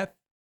that death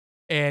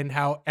and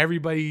how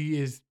everybody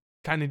is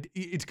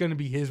it's going to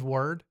be his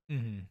word,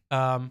 and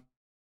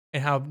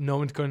how no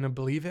one's going to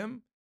believe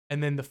him.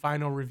 And then the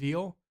final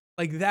reveal,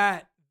 like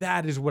that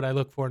is what I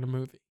look for in a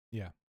movie.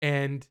 Yeah.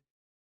 And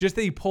just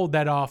that he pulled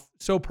that off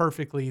so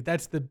perfectly.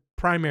 That's the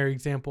primary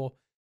example.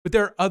 But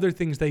there are other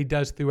things that he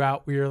does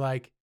throughout where you're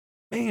like,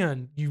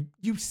 man,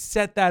 you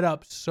set that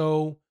up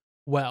so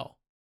well.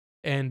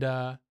 And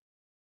that's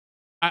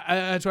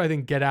why I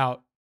think Get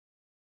Out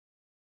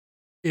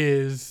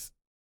is,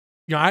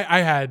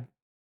 I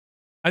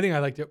think I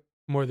liked it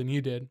more than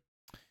you did.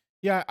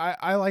 Yeah,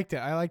 I liked it.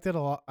 I liked it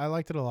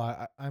a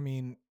lot. I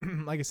mean,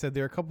 like I said,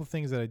 there are a couple of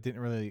things that I didn't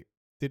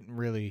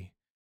really.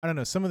 I don't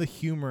know. Some of the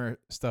humor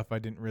stuff I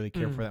didn't really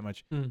care for that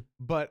much.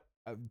 But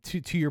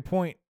to your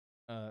point,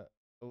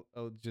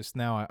 just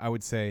now, I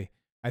would say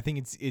I think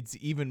it's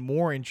even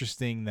more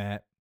interesting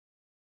that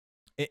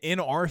in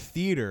our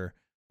theater,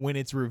 when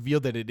it's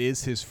revealed that it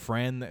is his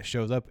friend that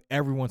shows up,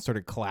 everyone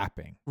started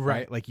clapping.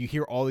 Right? Like you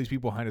hear all these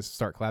people behind us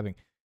start clapping,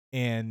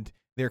 and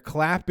they're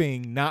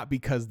clapping not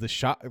because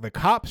the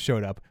cops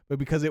showed up, but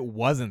because it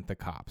wasn't the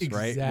cops,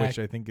 right? Which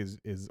I think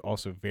is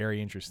also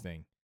very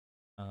interesting.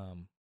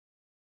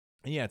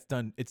 And yeah,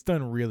 it's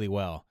done really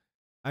well.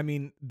 I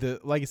mean,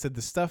 like I said,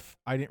 the stuff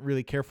I didn't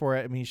really care for.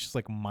 I mean, it's just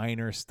like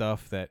minor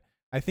stuff that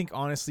I think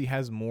honestly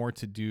has more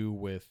to do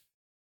with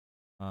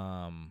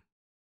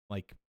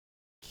like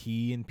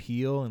Key and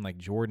Peele and like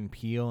Jordan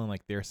Peele and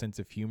like their sense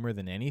of humor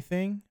than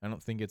anything. I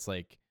don't think it's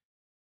like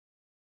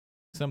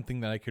something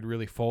that I could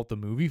really fault the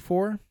movie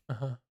for.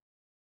 But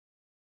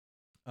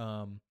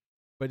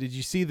did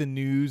you see the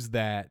news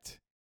that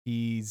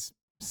he's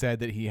said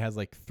that he has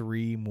like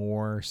 3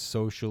 more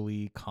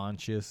socially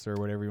conscious or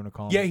whatever you want to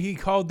call them? Yeah, he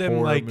called them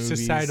horror like movies,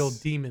 societal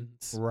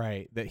demons.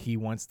 right? That he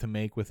wants to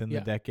make within the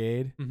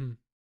decade.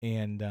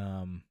 And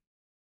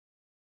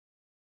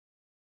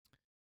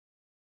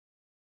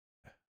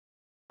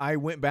I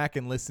went back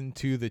and listened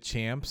to the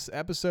Champs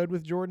episode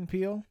with Jordan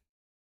Peele,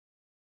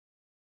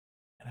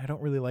 and I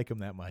don't really like him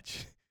that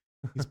much.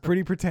 He's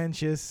pretty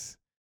pretentious.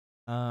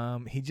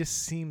 He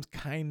just seems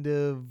kind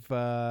of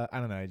I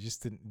don't know. I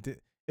just didn't.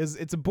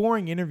 It's a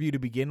boring interview to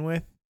begin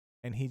with,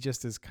 and he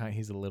just is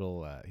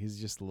he's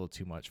just a little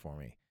too much for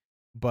me.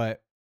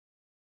 But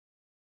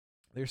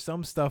there's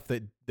some stuff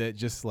that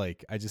just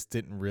like I just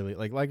didn't really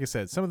like. Like I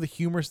said, some of the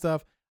humor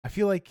stuff. I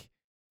feel like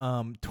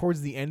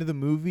towards the end of the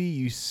movie,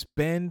 you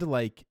spend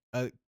like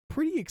a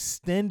pretty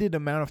extended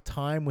amount of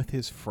time with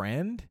his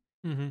friend,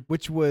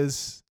 which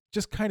was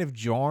just kind of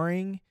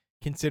jarring,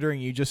 considering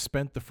you just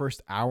spent the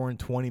first hour and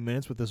 20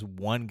 minutes with this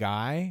one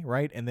guy,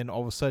 right? And then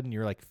all of a sudden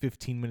you're like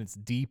 15 minutes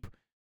deep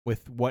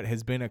with what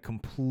has been a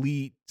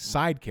complete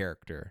side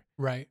character.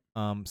 Right.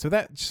 So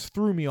that just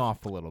threw me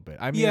off a little bit.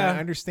 I mean, Yeah. I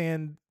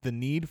understand the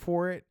need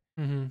for it,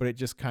 Mm-hmm. but it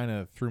just kind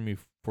of threw me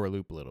for a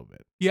loop a little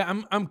bit. Yeah,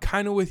 I'm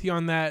kind of with you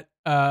on that.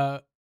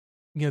 The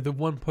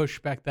one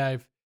pushback that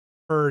I've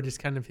heard is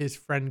kind of his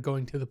friend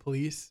going to the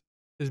police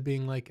as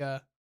being like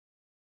a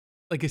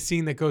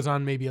scene that goes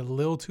on maybe a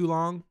little too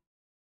long.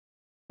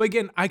 But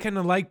again, I kind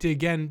of liked it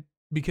again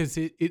because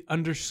it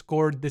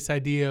underscored this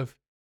idea of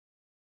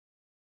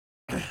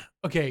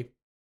okay,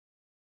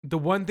 the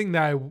one thing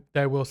that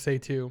I will say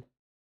too,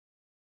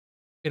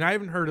 and I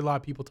haven't heard a lot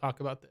of people talk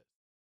about this.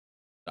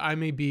 I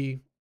may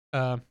be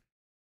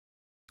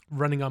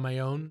running on my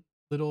own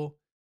little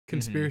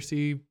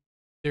conspiracy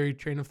theory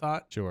train of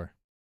thought. Sure.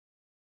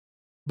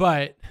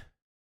 But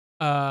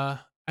I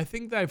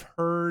think that I've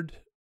heard,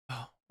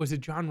 was it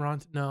John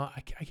Ronson? No,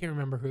 I can't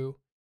remember who.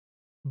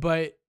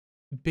 But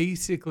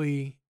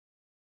basically,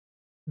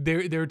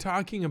 they're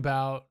talking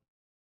about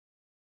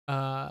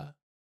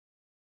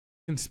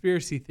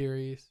conspiracy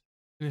theories,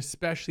 and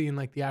especially in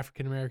like the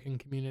African American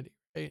community,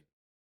 right?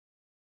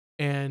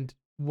 And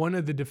one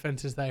of the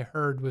defenses that I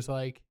heard was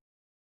like,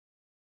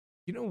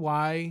 you know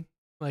why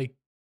like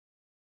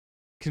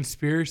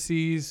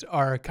conspiracies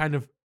are kind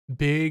of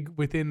big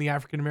within the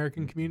African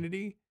American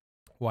community?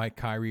 Why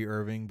Kyrie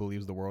Irving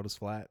believes the world is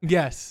flat?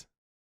 Yes.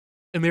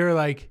 And they were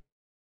like,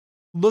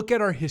 look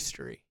at our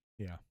history.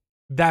 Yeah.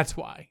 That's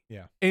why.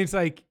 Yeah. And it's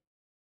like,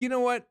 you know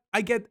what?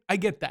 I get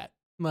that.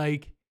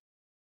 Like,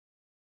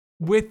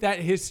 with that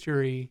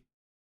history,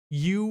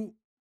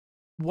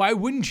 why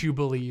wouldn't you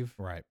believe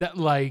Right. that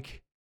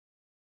like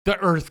the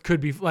earth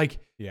could be like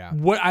Yeah.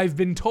 what I've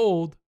been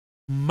told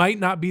might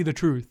not be the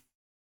truth?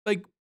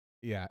 Like,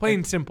 Yeah. plain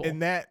and, simple.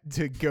 And that,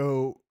 to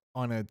go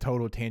on a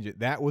total tangent,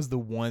 that was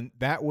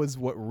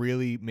what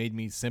really made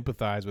me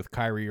sympathize with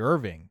Kyrie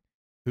Irving,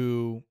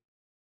 who,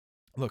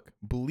 look,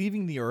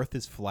 believing the earth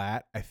is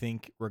flat, I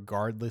think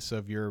regardless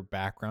of your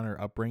background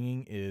or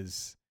upbringing,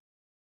 is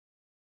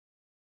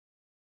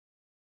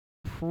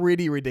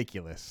pretty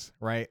ridiculous,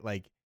 right?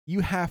 Like, you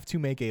have to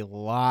make a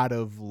lot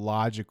of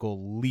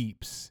logical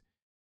leaps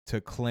to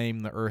claim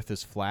the earth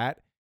is flat,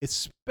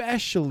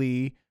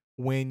 especially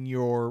when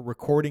you're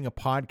recording a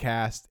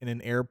podcast in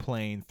an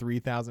airplane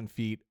 3,000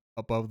 feet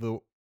above the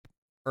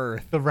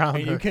earth. The round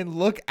and you earth. can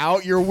look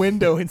out your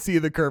window and see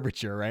the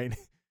curvature, right?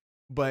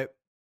 But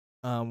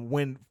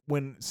when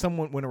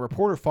a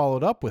reporter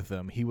followed up with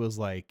him, he was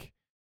like,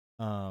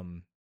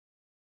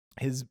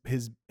 his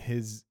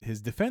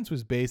defense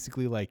was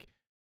basically like,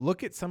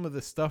 look at some of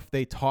the stuff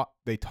they taught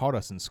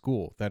us in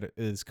school that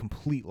is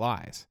complete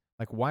lies.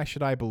 Like, why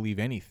should I believe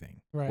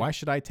anything? Right. Why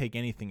should I take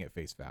anything at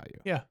face value?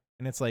 Yeah.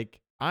 And it's like,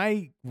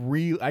 I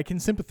can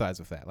sympathize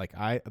with that. Like,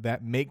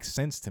 that makes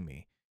sense to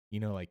me. You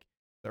know, like,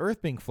 the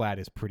earth being flat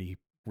is pretty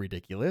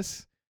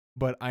ridiculous,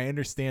 but I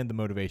understand the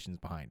motivations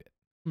behind it.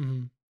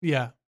 Mm-hmm.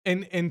 Yeah.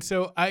 And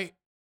so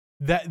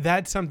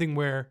that's something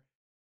where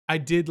I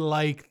did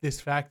like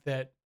this fact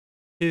that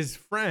his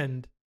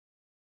friend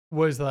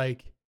was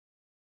like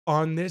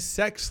on this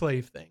sex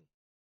slave thing.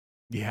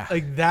 Yeah.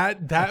 Like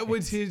that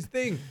was his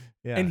thing.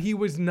 Yeah. And he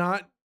was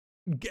not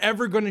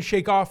ever going to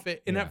shake off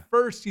it. And Yeah. at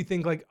first you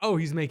think like, oh,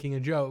 he's making a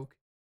joke.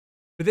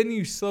 But then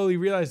you slowly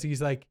realize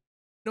he's like,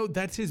 no,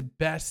 that's his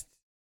best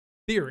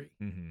theory,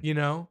 Mhm. you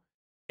know?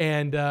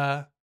 And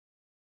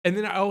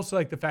then I also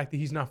like the fact that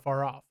he's not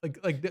far off.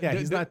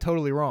 He's not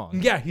totally wrong.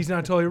 Yeah, he's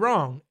not totally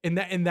wrong. And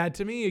that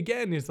to me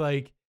again is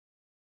like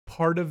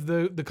part of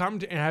the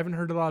commentary. And I haven't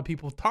heard a lot of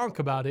people talk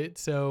about it,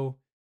 so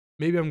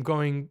maybe I'm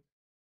going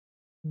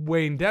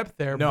way in depth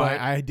there. No, but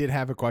I did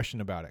have a question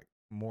about it.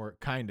 More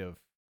kind of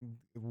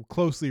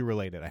closely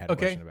related. I had a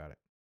Okay. question about it.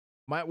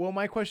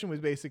 My question was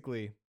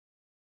basically,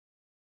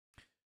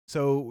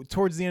 so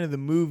towards the end of the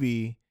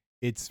movie,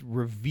 it's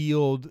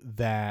revealed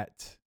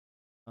that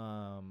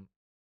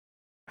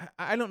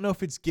I don't know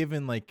if it's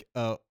given like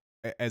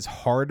as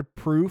hard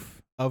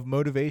proof of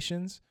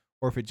motivations,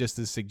 or if it just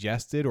is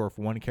suggested, or if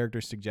one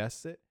character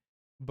suggests it.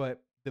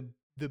 But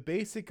the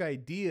basic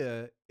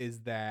idea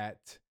is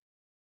that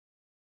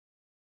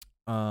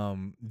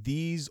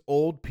these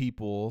old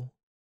people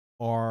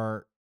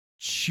are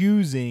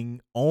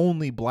choosing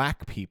only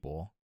black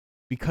people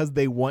because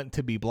they want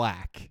to be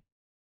black.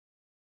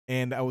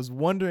 And I was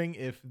wondering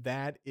if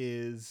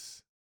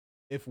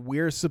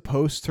we're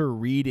supposed to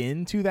read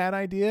into that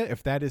idea,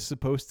 if that is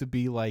supposed to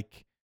be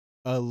like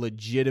a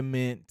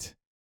legitimate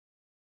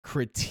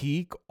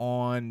critique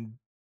on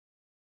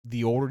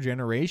the older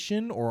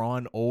generation or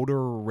on older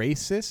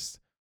racists,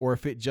 or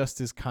if it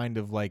just is kind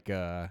of like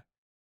a,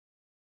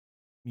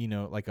 you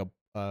know, like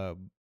a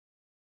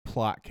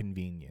plot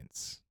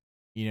convenience.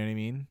 You know what I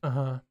mean?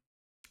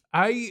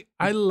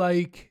 I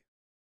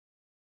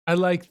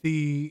like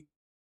the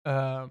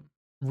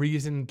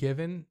reason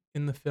given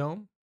in the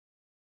film,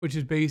 which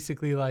is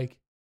basically like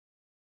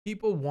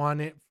people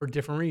want it for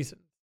different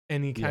reasons,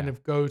 and he kind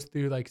of goes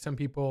through like some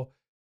people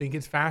think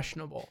it's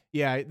fashionable.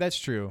 Yeah, that's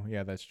true.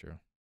 Yeah, that's true.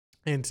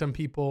 And some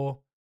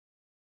people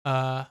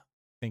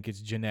think it's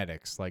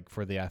genetics, like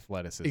for the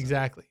athleticism.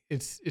 Exactly.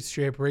 It's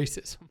straight up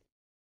racism,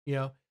 you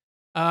know?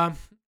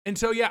 And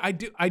so, yeah, I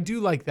do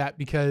like that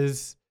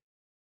because,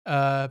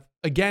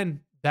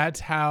 again, that's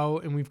how,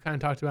 and we've kind of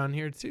talked about in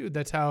here too,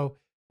 that's how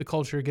the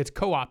culture gets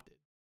co-opted,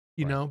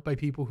 you Right. know, by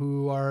people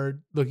who are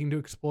looking to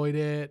exploit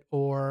it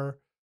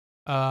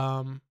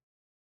um,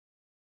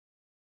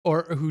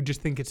 or who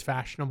just think it's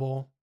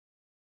fashionable.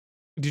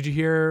 Did you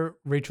hear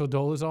Rachel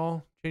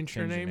Dolezal changed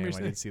her Change your name name. I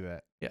recently? did see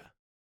that. Yeah.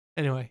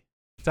 Anyway,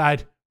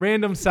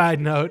 random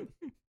side note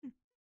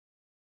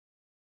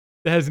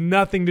that has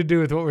nothing to do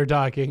with what we're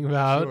talking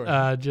about.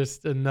 Sure.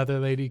 Just another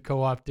lady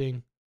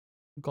co-opting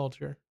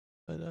culture.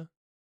 But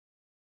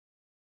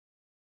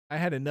I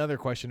had another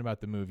question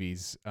about the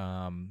movies,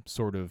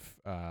 sort of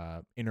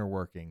inner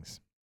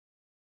workings.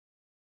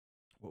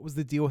 What was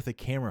the deal with the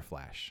camera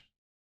flash?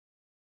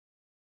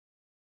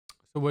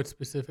 so what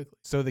specifically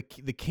So the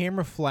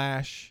camera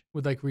flash,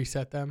 would like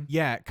reset them?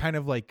 yeah, it kind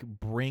of like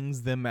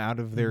brings them out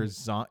of their Mhm.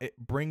 zone. It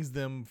brings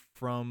them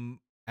from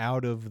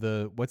out of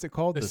the, what's it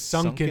called? The The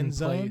sunken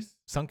zone? place.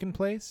 Sunken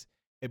place.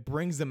 It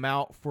brings them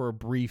out for a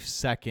brief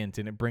second,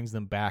 and it brings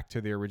them back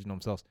to their original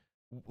themselves.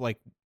 Like,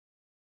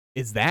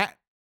 is that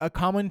a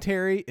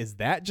commentary? Is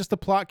that just a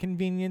plot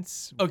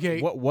convenience?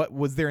 Okay. What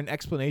was there an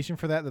explanation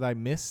for that I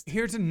missed?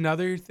 Here's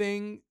another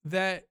thing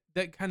that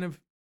kind of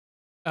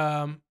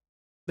um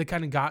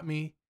got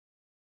me.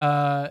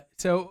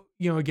 So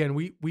you know, again,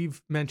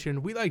 we've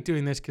mentioned we like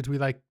doing this because we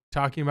like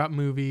talking about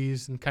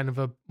movies and kind of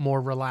a more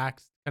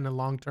relaxed kind of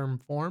long term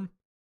form.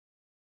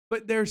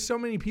 But there's so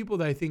many people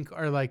that I think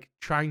are like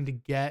trying to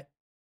get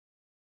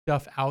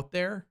stuff out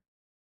there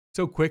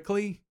so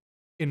quickly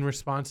in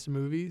response to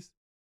movies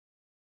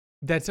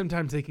that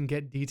sometimes they can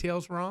get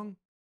details wrong.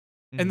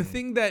 And the Mhm.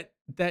 thing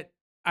that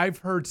I've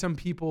heard some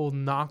people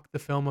knock the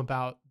film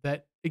about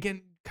that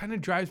again kind of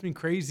drives me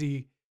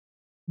crazy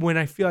when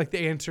I feel like the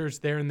answer is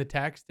there in the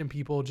text and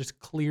people just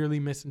clearly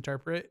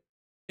misinterpret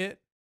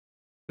it.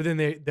 But then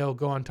they'll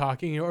go on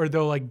talking or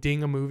they'll like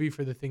ding a movie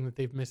for the thing that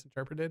they've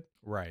misinterpreted.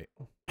 Right.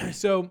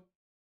 So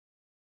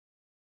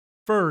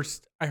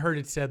first I heard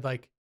it said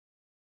like,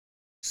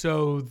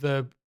 so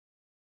the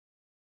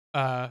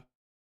uh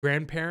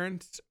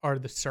grandparents are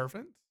the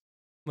servants.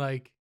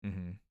 Like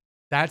Mm-hmm.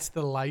 that's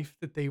the life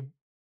that they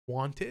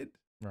wanted,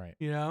 Right.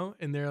 you know,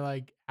 and they're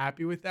like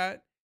happy with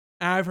that.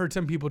 And I've heard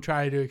some people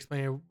try to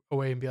explain it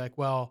away and be like,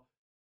 well,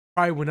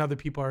 probably when other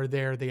people are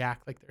there, they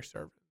act like they're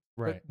servants.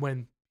 But Right.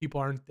 when people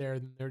aren't there,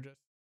 then they're just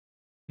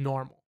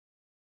normal.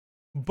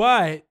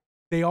 But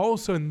they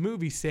also in the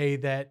movie say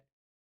that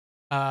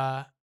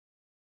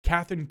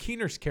Catherine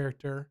Keener's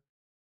character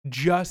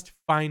just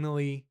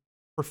finally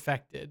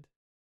perfected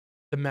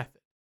the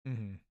method.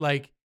 Mm-hmm.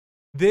 Like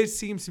this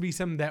seems to be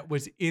something that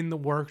was in the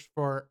works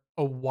for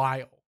a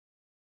while.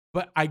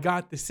 But I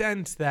got the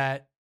sense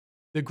that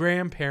the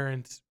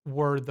grandparents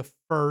were the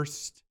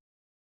first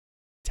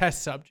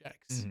test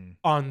subjects Mm-hmm.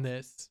 on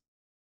this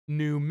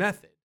new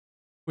method,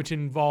 which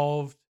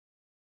involved,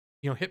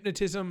 you know,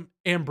 hypnotism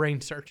and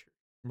brain surgery,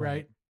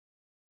 right?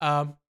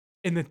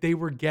 And that they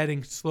were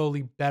getting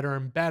slowly better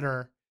and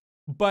better.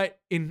 But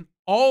in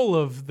all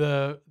of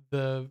the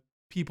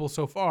people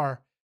so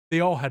far, they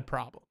all had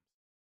problems.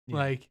 Yeah.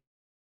 Like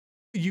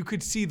you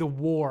could see the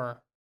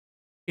war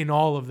in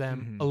all of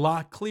them a Mhm.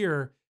 lot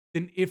clearer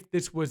than if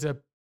this was a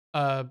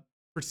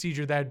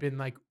procedure that had been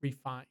like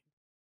refined.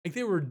 Like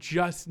they were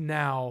just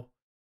now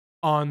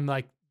on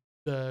like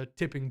the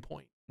tipping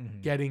point,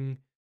 Mhm.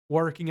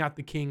 working out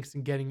the kinks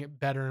and getting it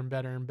better and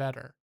better and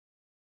better.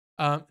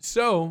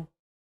 So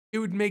it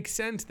would make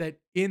sense that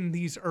in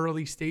these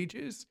early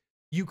stages,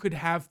 you could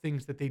have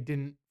things that they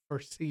didn't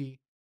foresee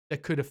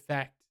that could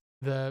affect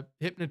the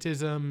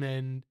hypnotism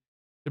and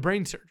the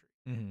brain surgery.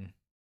 Mhm.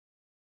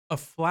 A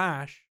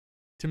flash,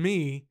 to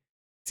me,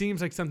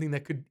 seems like something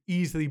that could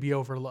easily be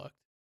overlooked,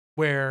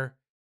 where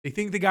they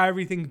think they got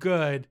everything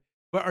good,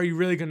 but are you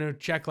really going to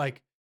check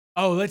like,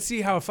 oh, let's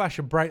see how a flash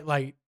of bright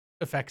light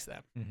affects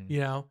them, Mhm. you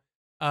know?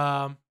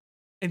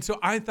 And so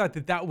I thought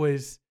that that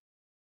was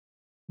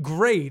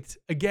great.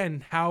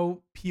 Again,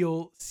 how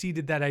Peele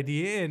seeded that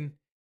idea in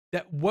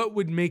that what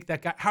would make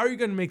that guy, how are you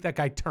going to make that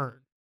guy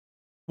turn?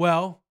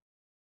 Well,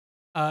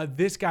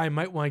 this guy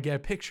might want to get a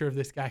picture of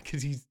this guy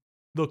because he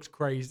looks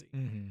crazy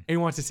Mhm. and he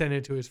wants to send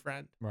it to his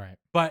friend, Right.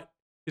 but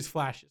his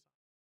flash is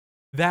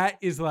on. That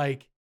is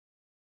like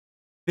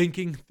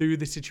thinking through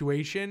the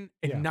situation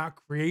and Yeah. not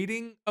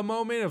creating a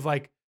moment of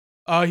like,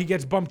 oh, he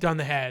gets bumped on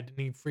the head and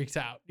he freaks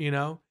out, you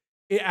know?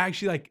 It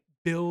actually like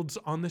builds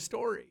on the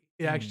story.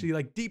 It actually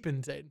like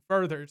deepens it and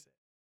furthers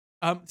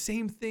it.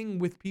 Same thing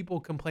with people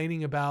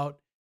complaining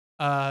about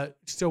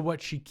so what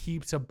she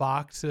keeps a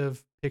box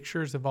of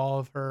pictures of all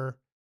of her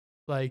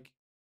like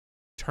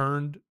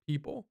turned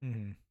people.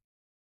 Mhm.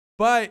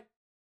 But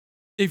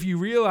if you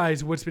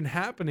realize what's been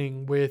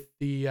happening with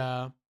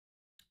the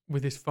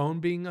with his phone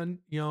being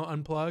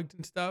unplugged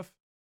and stuff,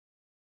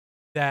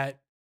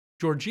 that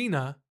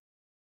Georgina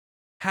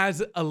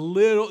has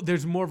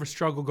there's more of a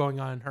struggle going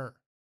on in her.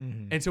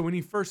 Mhm. And so when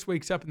he first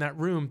wakes up in that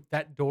room,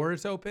 that door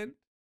is open.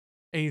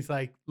 And he's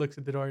like, looks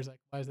at the door. He's like,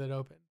 why is that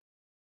open?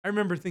 I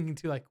remember thinking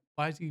too, like,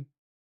 why is he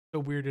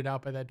so weirded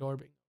out by that door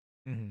being?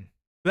 Mm-hmm.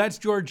 That's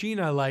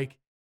Georgina, like,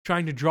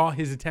 trying to draw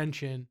his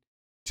attention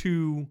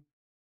to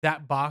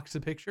that box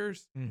of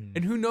pictures. Mm-hmm.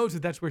 And who knows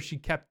if that's where she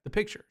kept the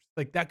pictures.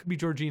 Like, that could be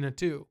Georgina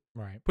too.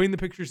 Right. Putting the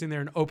pictures in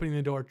there and opening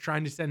the door,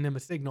 trying to send him a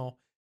signal.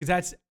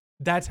 Because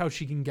that's how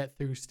she can get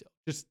through still.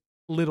 Just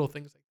little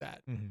things like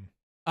that.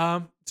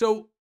 Mm-hmm.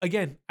 So,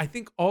 again, I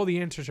think all the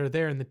answers are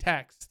there in the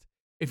text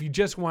if you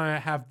just want to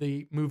have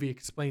the movie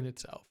explain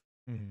itself.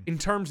 Mm-hmm. In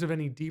terms of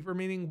any deeper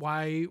meaning,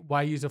 why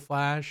use a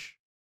flash?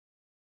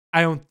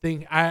 I don't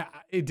think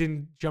it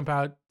didn't jump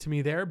out to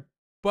me there,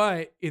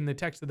 but in the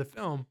text of the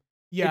film,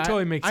 it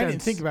totally makes sense. I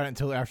didn't think about it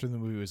until after the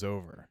movie was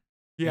over.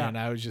 Yeah, and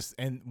I was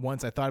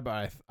once I thought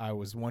about it, I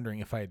was wondering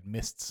if I had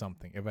missed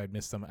something. If I'd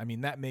missed something, I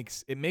mean,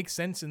 it makes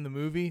sense in the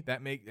movie.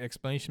 That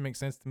explanation makes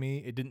sense to me.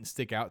 It didn't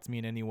stick out to me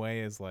in any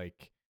way as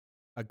like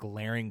a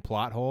glaring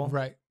plot hole.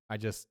 right. I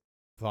just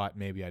thought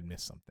maybe I'd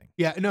missed something.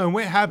 Yeah, no. And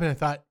when it happened, I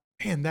thought,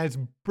 man, that's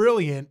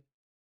brilliant,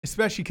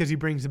 especially because he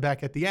brings it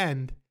back at the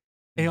end.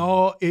 And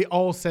it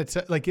all sets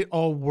up, like, it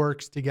all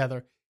works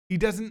together. He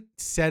doesn't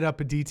set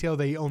up a detail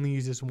that he only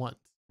uses once.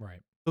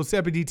 Right. He'll set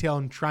up a detail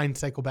and try and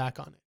cycle back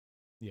on it.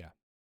 Yeah.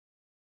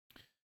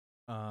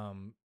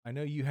 I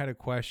know you had a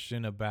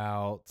question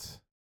about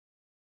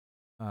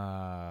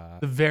The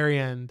very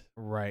end.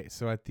 right.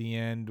 So at the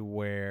end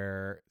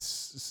where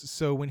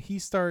so when he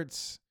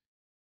starts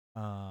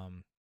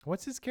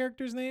what's his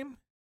character's name?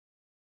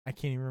 I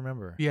can't even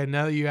remember. Yeah,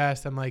 now that you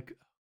asked, I'm like,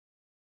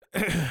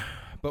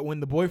 But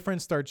when the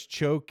boyfriend starts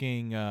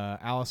choking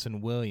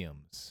Allison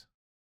Williams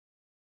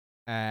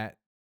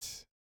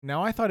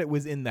now I thought it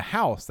was in the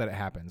house that it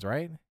happens,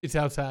 right? it's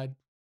outside.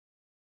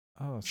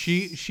 Oh,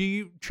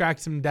 She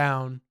tracks him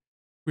down.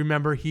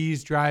 Remember,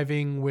 he's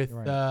driving with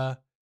Right.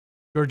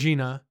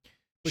 Georgina.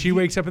 But She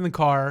wakes up in the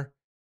car.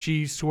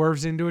 She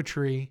swerves into a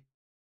tree.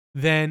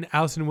 Then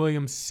Allison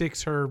Williams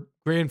sicks her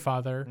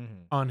grandfather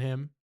Mhm. on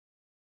him.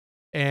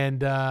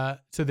 And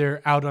so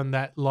they're out on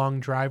that long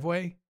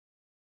driveway.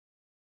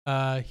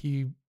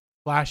 He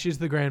flashes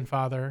the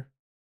grandfather.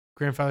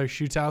 Grandfather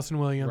shoots Allison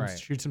Williams, Right.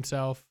 shoots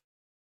himself.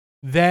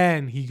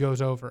 Then he goes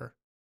over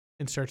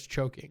and starts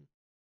choking.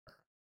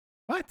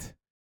 What?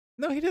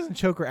 No, he doesn't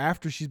choke her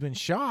after she's been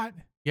shot.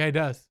 Yeah, he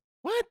does.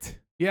 What?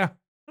 Yeah.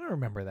 I don't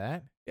remember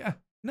that. Yeah.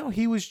 No,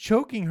 he was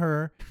choking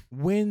her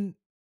when.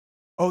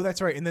 Oh,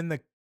 that's right. And then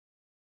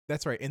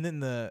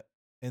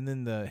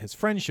his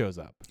friend shows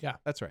up. Yeah.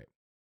 That's right.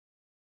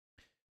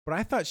 But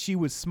I thought she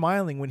was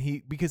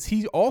smiling because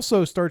he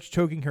also starts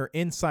choking her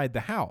inside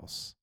the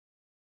house.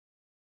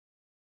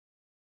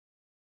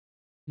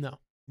 No.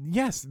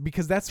 Yes,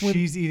 because that's when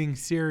She's eating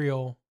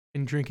cereal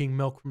and drinking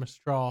milk from a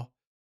straw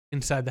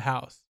inside the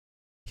house.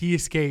 He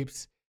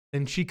escapes.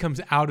 Then she comes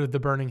out of the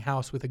burning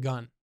house with a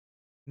gun.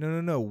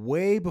 No.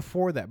 Way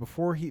before that,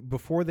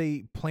 before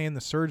they plan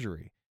the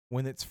surgery,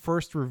 when it's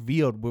first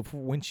revealed,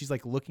 when she's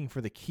like looking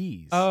for the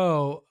keys.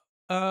 Oh,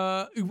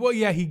 well,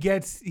 yeah, he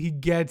gets He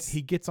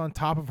gets on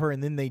top of her,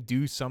 and then they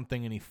do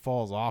something, and he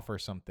falls off or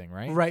something,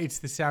 right? right. It's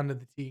the sound of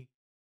the tea.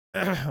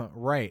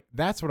 Right.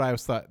 That's what I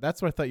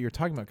thought you were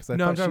talking about, because I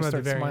No, I'm thought talking she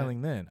about the started very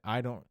smiling then.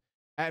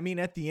 I mean,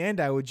 at the end,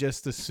 I would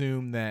just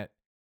assume that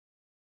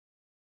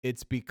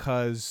it's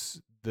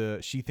because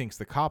she thinks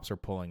the cops are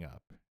pulling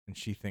up, and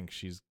she thinks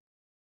she's.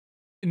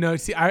 No,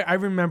 see, I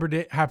remembered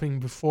it happening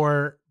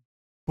before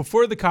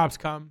the cops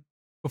come,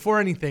 before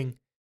anything.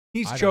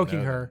 He's I don't choking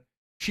know her.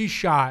 She's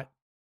shot.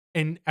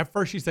 And at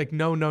first she's like,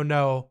 no, no,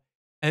 no.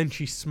 And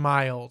she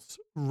smiles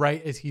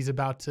right as he's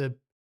about to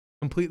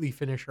completely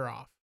finish her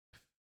off.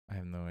 I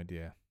have no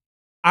idea.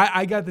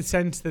 I got the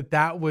sense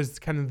that was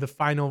kind of the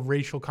final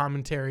racial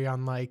commentary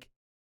on, like,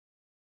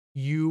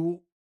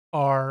 you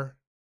are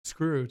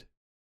screwed.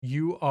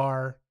 You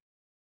are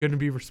going to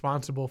be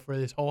responsible for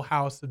this whole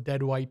house of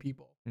dead white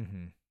people.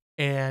 Mm-hmm.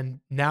 And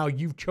now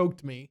you've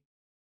choked me.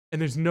 And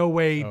there's no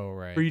way Oh,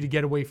 right. for you to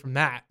get away from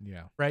that.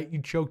 Yeah. Right?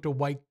 You choked a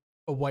white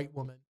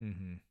woman.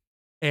 Mm-hmm.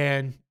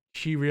 And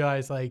she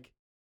realized, like,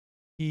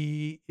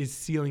 he is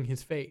sealing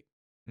his fate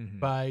Mm-hmm.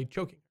 by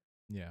choking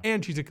her. Yeah.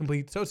 And she's a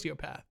complete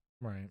sociopath.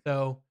 Right.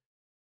 So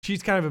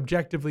she's kind of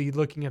objectively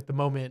looking at the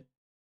moment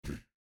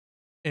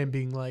and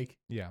being like,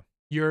 Yeah.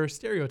 you're a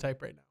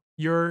stereotype right now.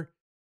 You're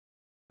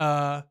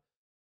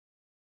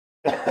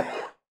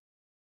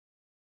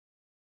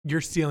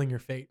you're sealing your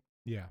fate.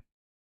 Yeah.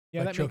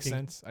 Yeah, By that makes choking.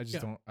 sense.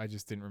 I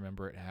just didn't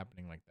remember it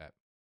happening like that.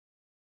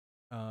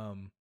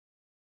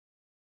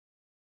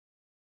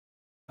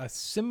 A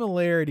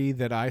similarity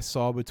that I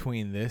saw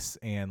between this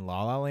and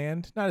La La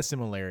Land, not a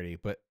similarity,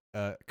 but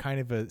kind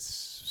of a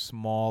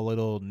small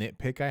little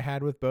nitpick I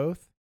had with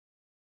both,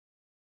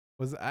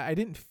 was I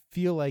didn't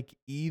feel like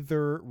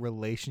either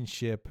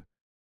relationship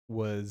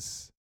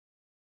was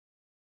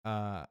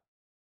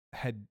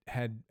had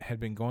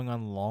been going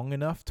on long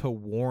enough to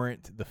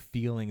warrant the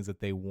feelings that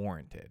they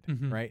warranted,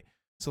 Mhm. right?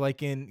 So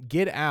like in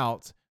Get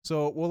Out,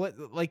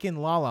 like in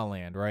La La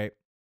Land, right?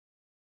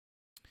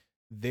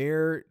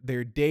 they're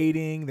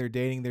dating, they're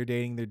dating,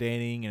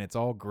 and it's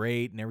all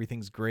great and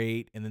everything's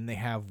great, and then they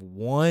have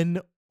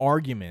one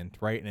argument,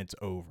 right, and it's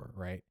over,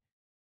 right?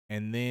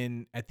 And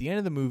then at the end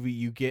of the movie,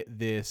 you get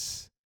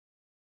this,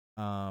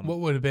 What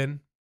would have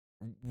been?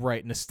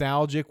 right,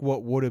 nostalgic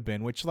what would have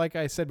been, which, like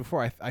I said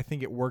before, I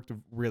think it worked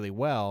really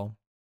well.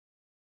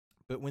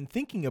 But when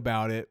thinking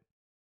about it,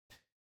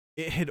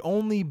 it had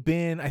only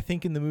been, I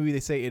think in the movie they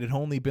say it had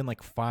only been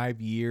like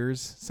 5 years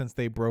since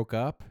they broke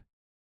up.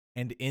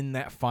 And in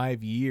that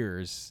 5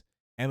 years,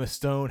 Emma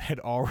Stone had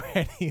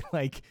already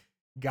like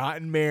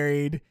gotten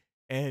married,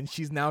 and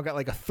she's now got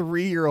like a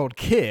 3-year-old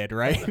kid,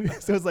 right?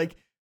 So it's like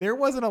there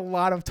wasn't a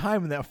lot of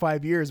time in that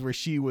 5 years where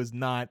she was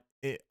not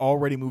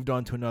already moved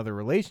on to another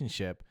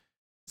relationship.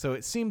 So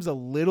it seems a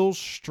little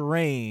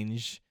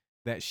strange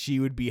that she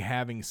would be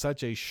having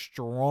such a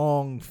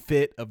strong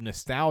fit of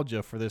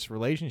nostalgia for this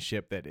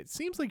relationship that it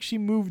seems like she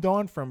moved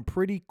on from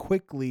pretty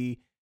quickly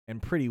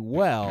and pretty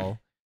well.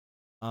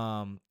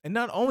 And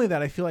not only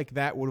that, I feel like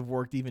that would have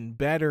worked even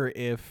better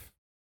if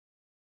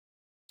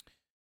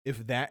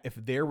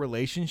their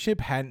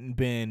relationship hadn't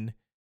been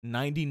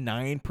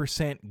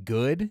 99%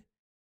 good,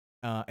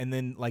 and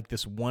then like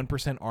this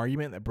 1%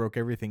 argument that broke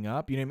everything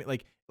up. You know what I mean?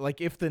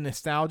 Like if the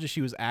nostalgia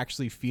she was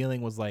actually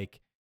feeling was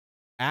like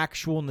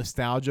actual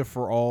nostalgia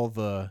for all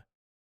the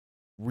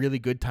really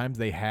good times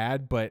they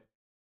had, but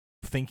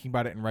thinking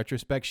about it in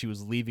retrospect, she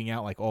was leaving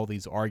out like all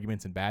these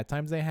arguments and bad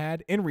times they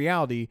had. In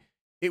reality,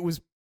 it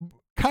was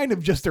kind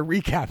of just a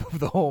recap of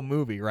the whole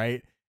movie,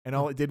 right? And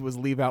all it did was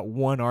leave out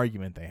one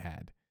argument they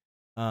had.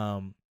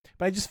 But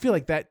I just feel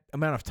like that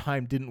amount of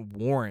time didn't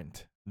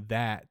warrant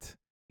that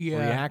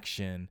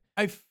reaction.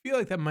 I feel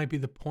like that might be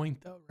the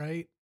point, though,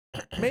 right?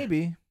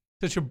 Maybe.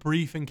 Such a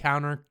brief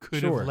encounter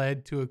could have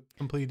led to a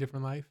completely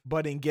different life.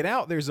 But in Get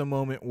Out, there's a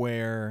moment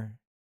where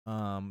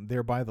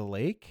they're by the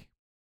lake.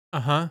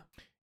 Uh-huh.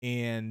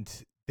 And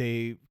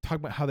they talk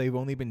about how they've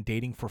only been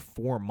dating for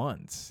 4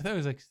 months. I thought it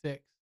was like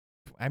 6.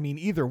 I mean,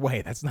 either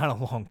way, that's not a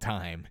long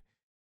time.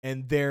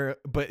 And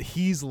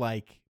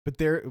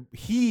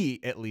he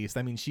at least,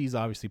 I mean, she's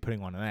obviously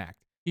putting on an act.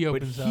 He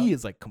opens up. He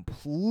is like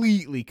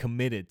completely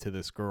committed to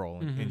this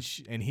girl.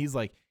 And he's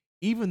like,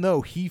 even though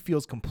he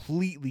feels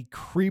completely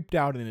creeped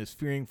out and is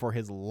fearing for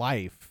his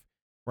life,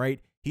 right?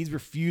 He's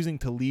refusing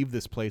to leave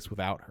this place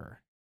without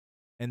her.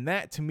 And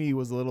that to me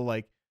was a little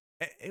like,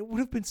 it would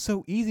have been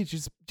so easy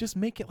to just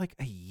make it like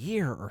a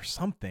year or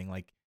something.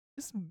 Like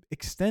just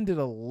extend it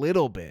a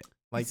little bit.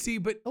 Like,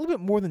 but a little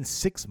bit more than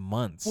 6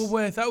 months. Well,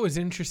 what I thought was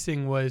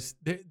interesting was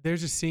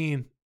there's a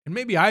scene, and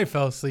maybe I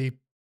fell asleep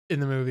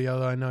in the movie,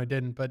 although I know I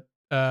didn't. But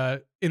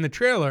in the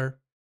trailer,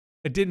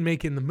 it didn't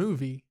make it in the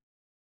movie,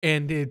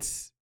 and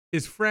it's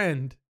his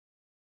friend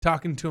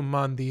talking to him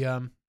on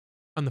the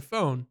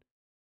phone,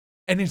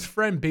 and his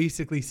friend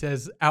basically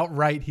says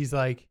outright, he's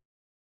like,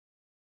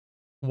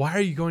 "Why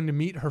are you going to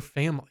meet her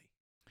family?"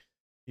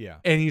 Yeah,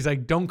 and he's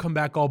like, "Don't come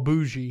back all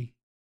bougie."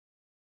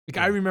 Like,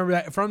 I remember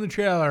that from the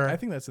trailer. I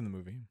think that's in the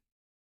movie.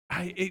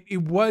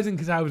 It wasn't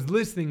because I was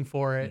listening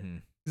for it.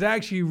 Because I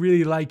actually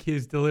really like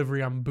his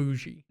delivery on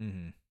bougie.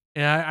 And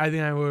I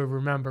think I would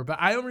remember. But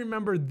I don't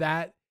remember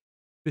that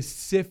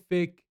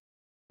specific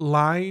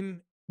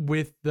line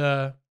with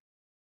the,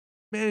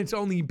 man, it's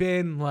only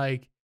been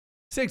like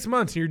 6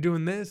 months and you're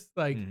doing this.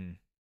 Like,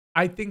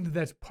 I think that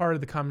that's part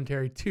of the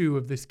commentary, too,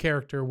 of this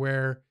character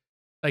where,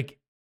 like,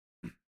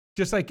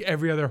 just like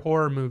every other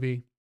horror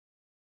movie,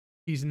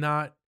 he's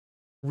not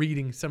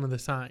reading some of the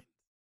signs.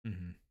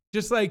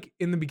 Just like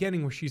in the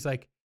beginning where she's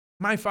like,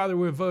 my father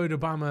would have voted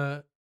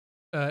Obama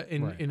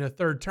in a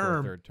third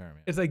term.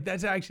 It's like,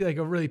 that's actually like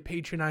a really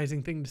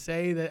patronizing thing to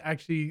say that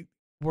actually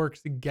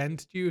works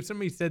against you. If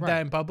somebody said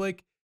that in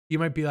public, you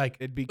might be like,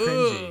 it'd be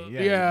cringy.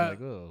 Yeah. You'd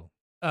be like,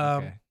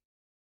 okay.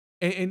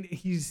 And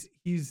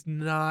he's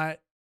not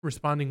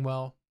responding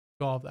well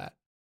to all of that.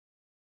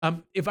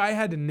 If I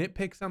had to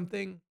nitpick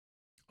something,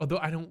 although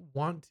I don't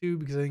want to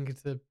because I think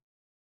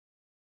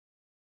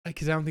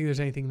because I don't think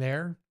there's anything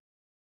there.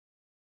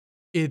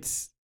 I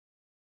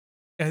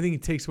think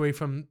it takes away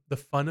from the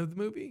fun of the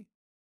movie.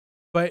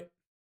 But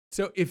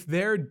so if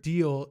their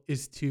deal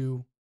is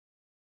to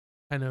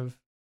kind of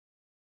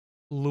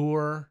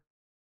lure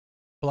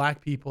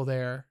black people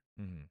there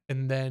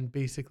and then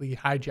basically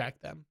hijack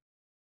them,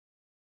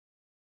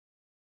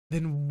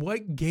 then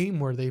what game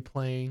were they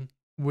playing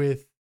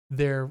with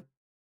their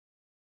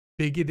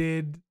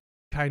bigoted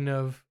kind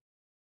of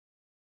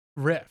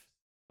riff?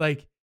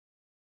 Like,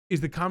 is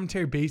the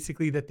commentary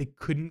basically that they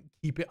couldn't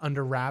keep it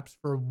under wraps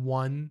for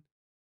 1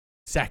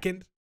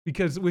 second?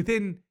 Because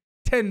within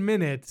 10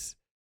 minutes,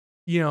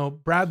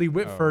 Bradley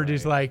Whitford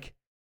is like,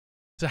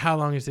 so how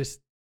long is this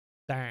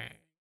thing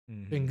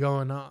been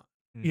going on?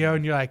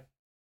 And you're like,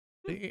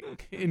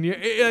 and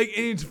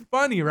it's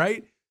funny,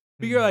 right?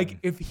 But you're like,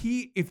 if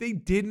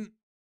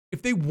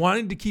they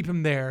wanted to keep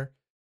him there,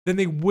 then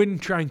they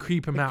wouldn't try and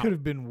creep him out. It could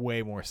have been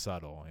way more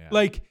subtle. Yeah.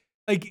 Like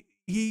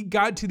he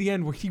got to the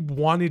end where he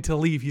wanted to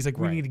leave. He's like,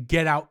 we need to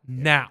get out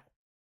now.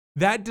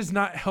 That does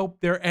not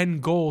help their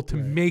end goal to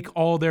make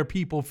all their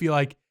people feel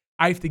like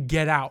I have to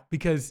get out,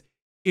 because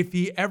if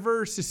he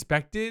ever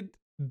suspected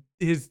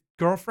his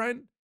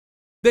girlfriend,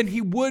 then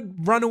he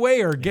would run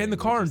away or get in the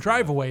car and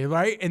drive away,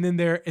 right? And then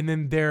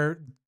they're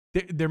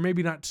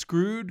maybe not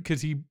screwed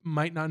because he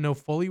might not know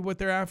fully what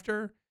they're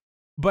after.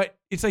 But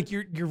it's like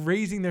you're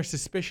raising their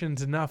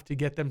suspicions enough to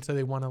get them so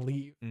they want to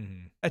leave.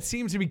 Mm-hmm. That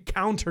seems to be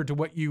counter to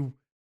what you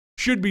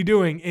should be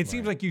doing. It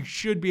seems like you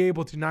should be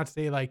able to not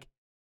say like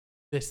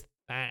this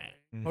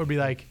thing or be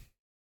like,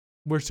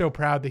 we're so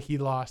proud that he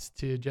lost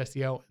to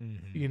Jesse Owens.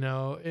 Mm-hmm. You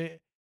know,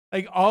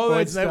 like all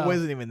that stuff. That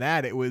wasn't even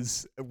that. It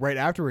was right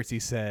afterwards. He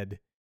said,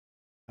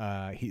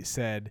 and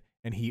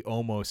he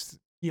almost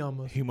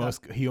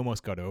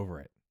got over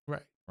it.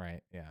 Right.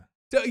 Right. Yeah.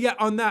 So yeah,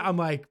 on that, I'm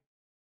like,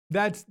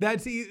 that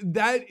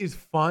is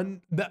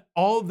fun. That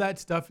all of that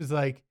stuff is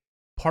like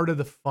part of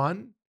the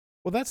fun.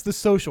 Well, that's the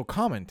social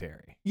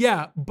commentary.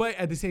 Yeah, but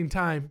at the same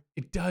time,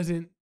 it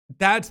doesn't.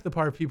 That's the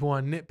part people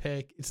want to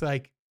nitpick. It's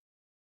like,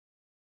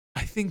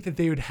 I think that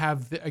they would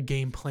have a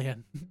game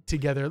plan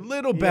together a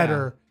little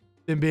better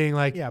than being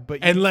like,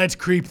 and let's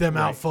creep them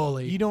out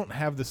fully. You don't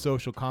have the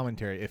social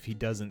commentary if he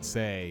doesn't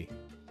say,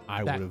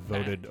 I would have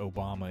voted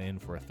Obama in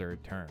for a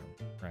third term.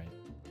 Right.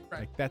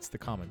 Like, that's the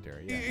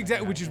commentary. Yeah,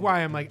 exactly. Which is why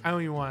I'm like, I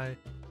don't even want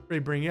to really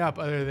bring it up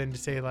other than to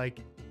say, like,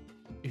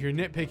 if you're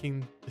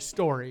nitpicking the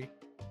story,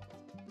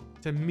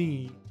 to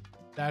me,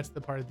 that's the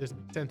part that doesn't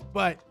make sense.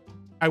 But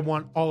I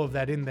want all of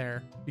that in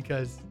there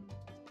because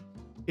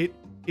it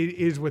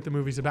is what the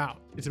movie's about.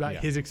 It's about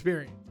his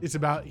experience. It's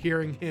about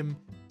hearing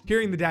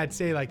the dad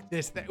say like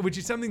this, which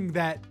is something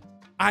that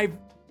I've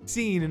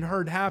seen and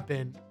heard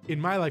happen in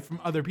my life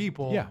from other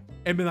people. Yeah.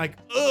 And been like,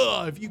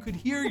 ugh, if you could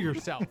hear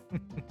yourself,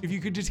 if you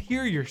could just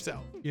hear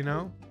yourself, you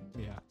know?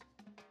 Yeah.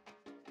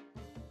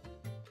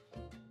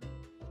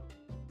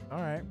 All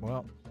right.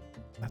 Well,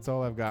 that's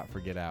all I've got for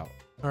Get Out.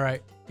 All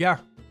right. Yeah.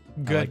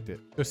 Good. I liked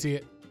it. Go see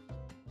it.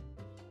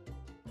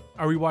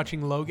 Are we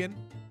watching Logan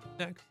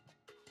next?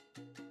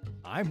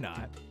 I'm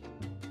not.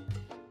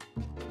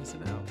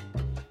 Listen out.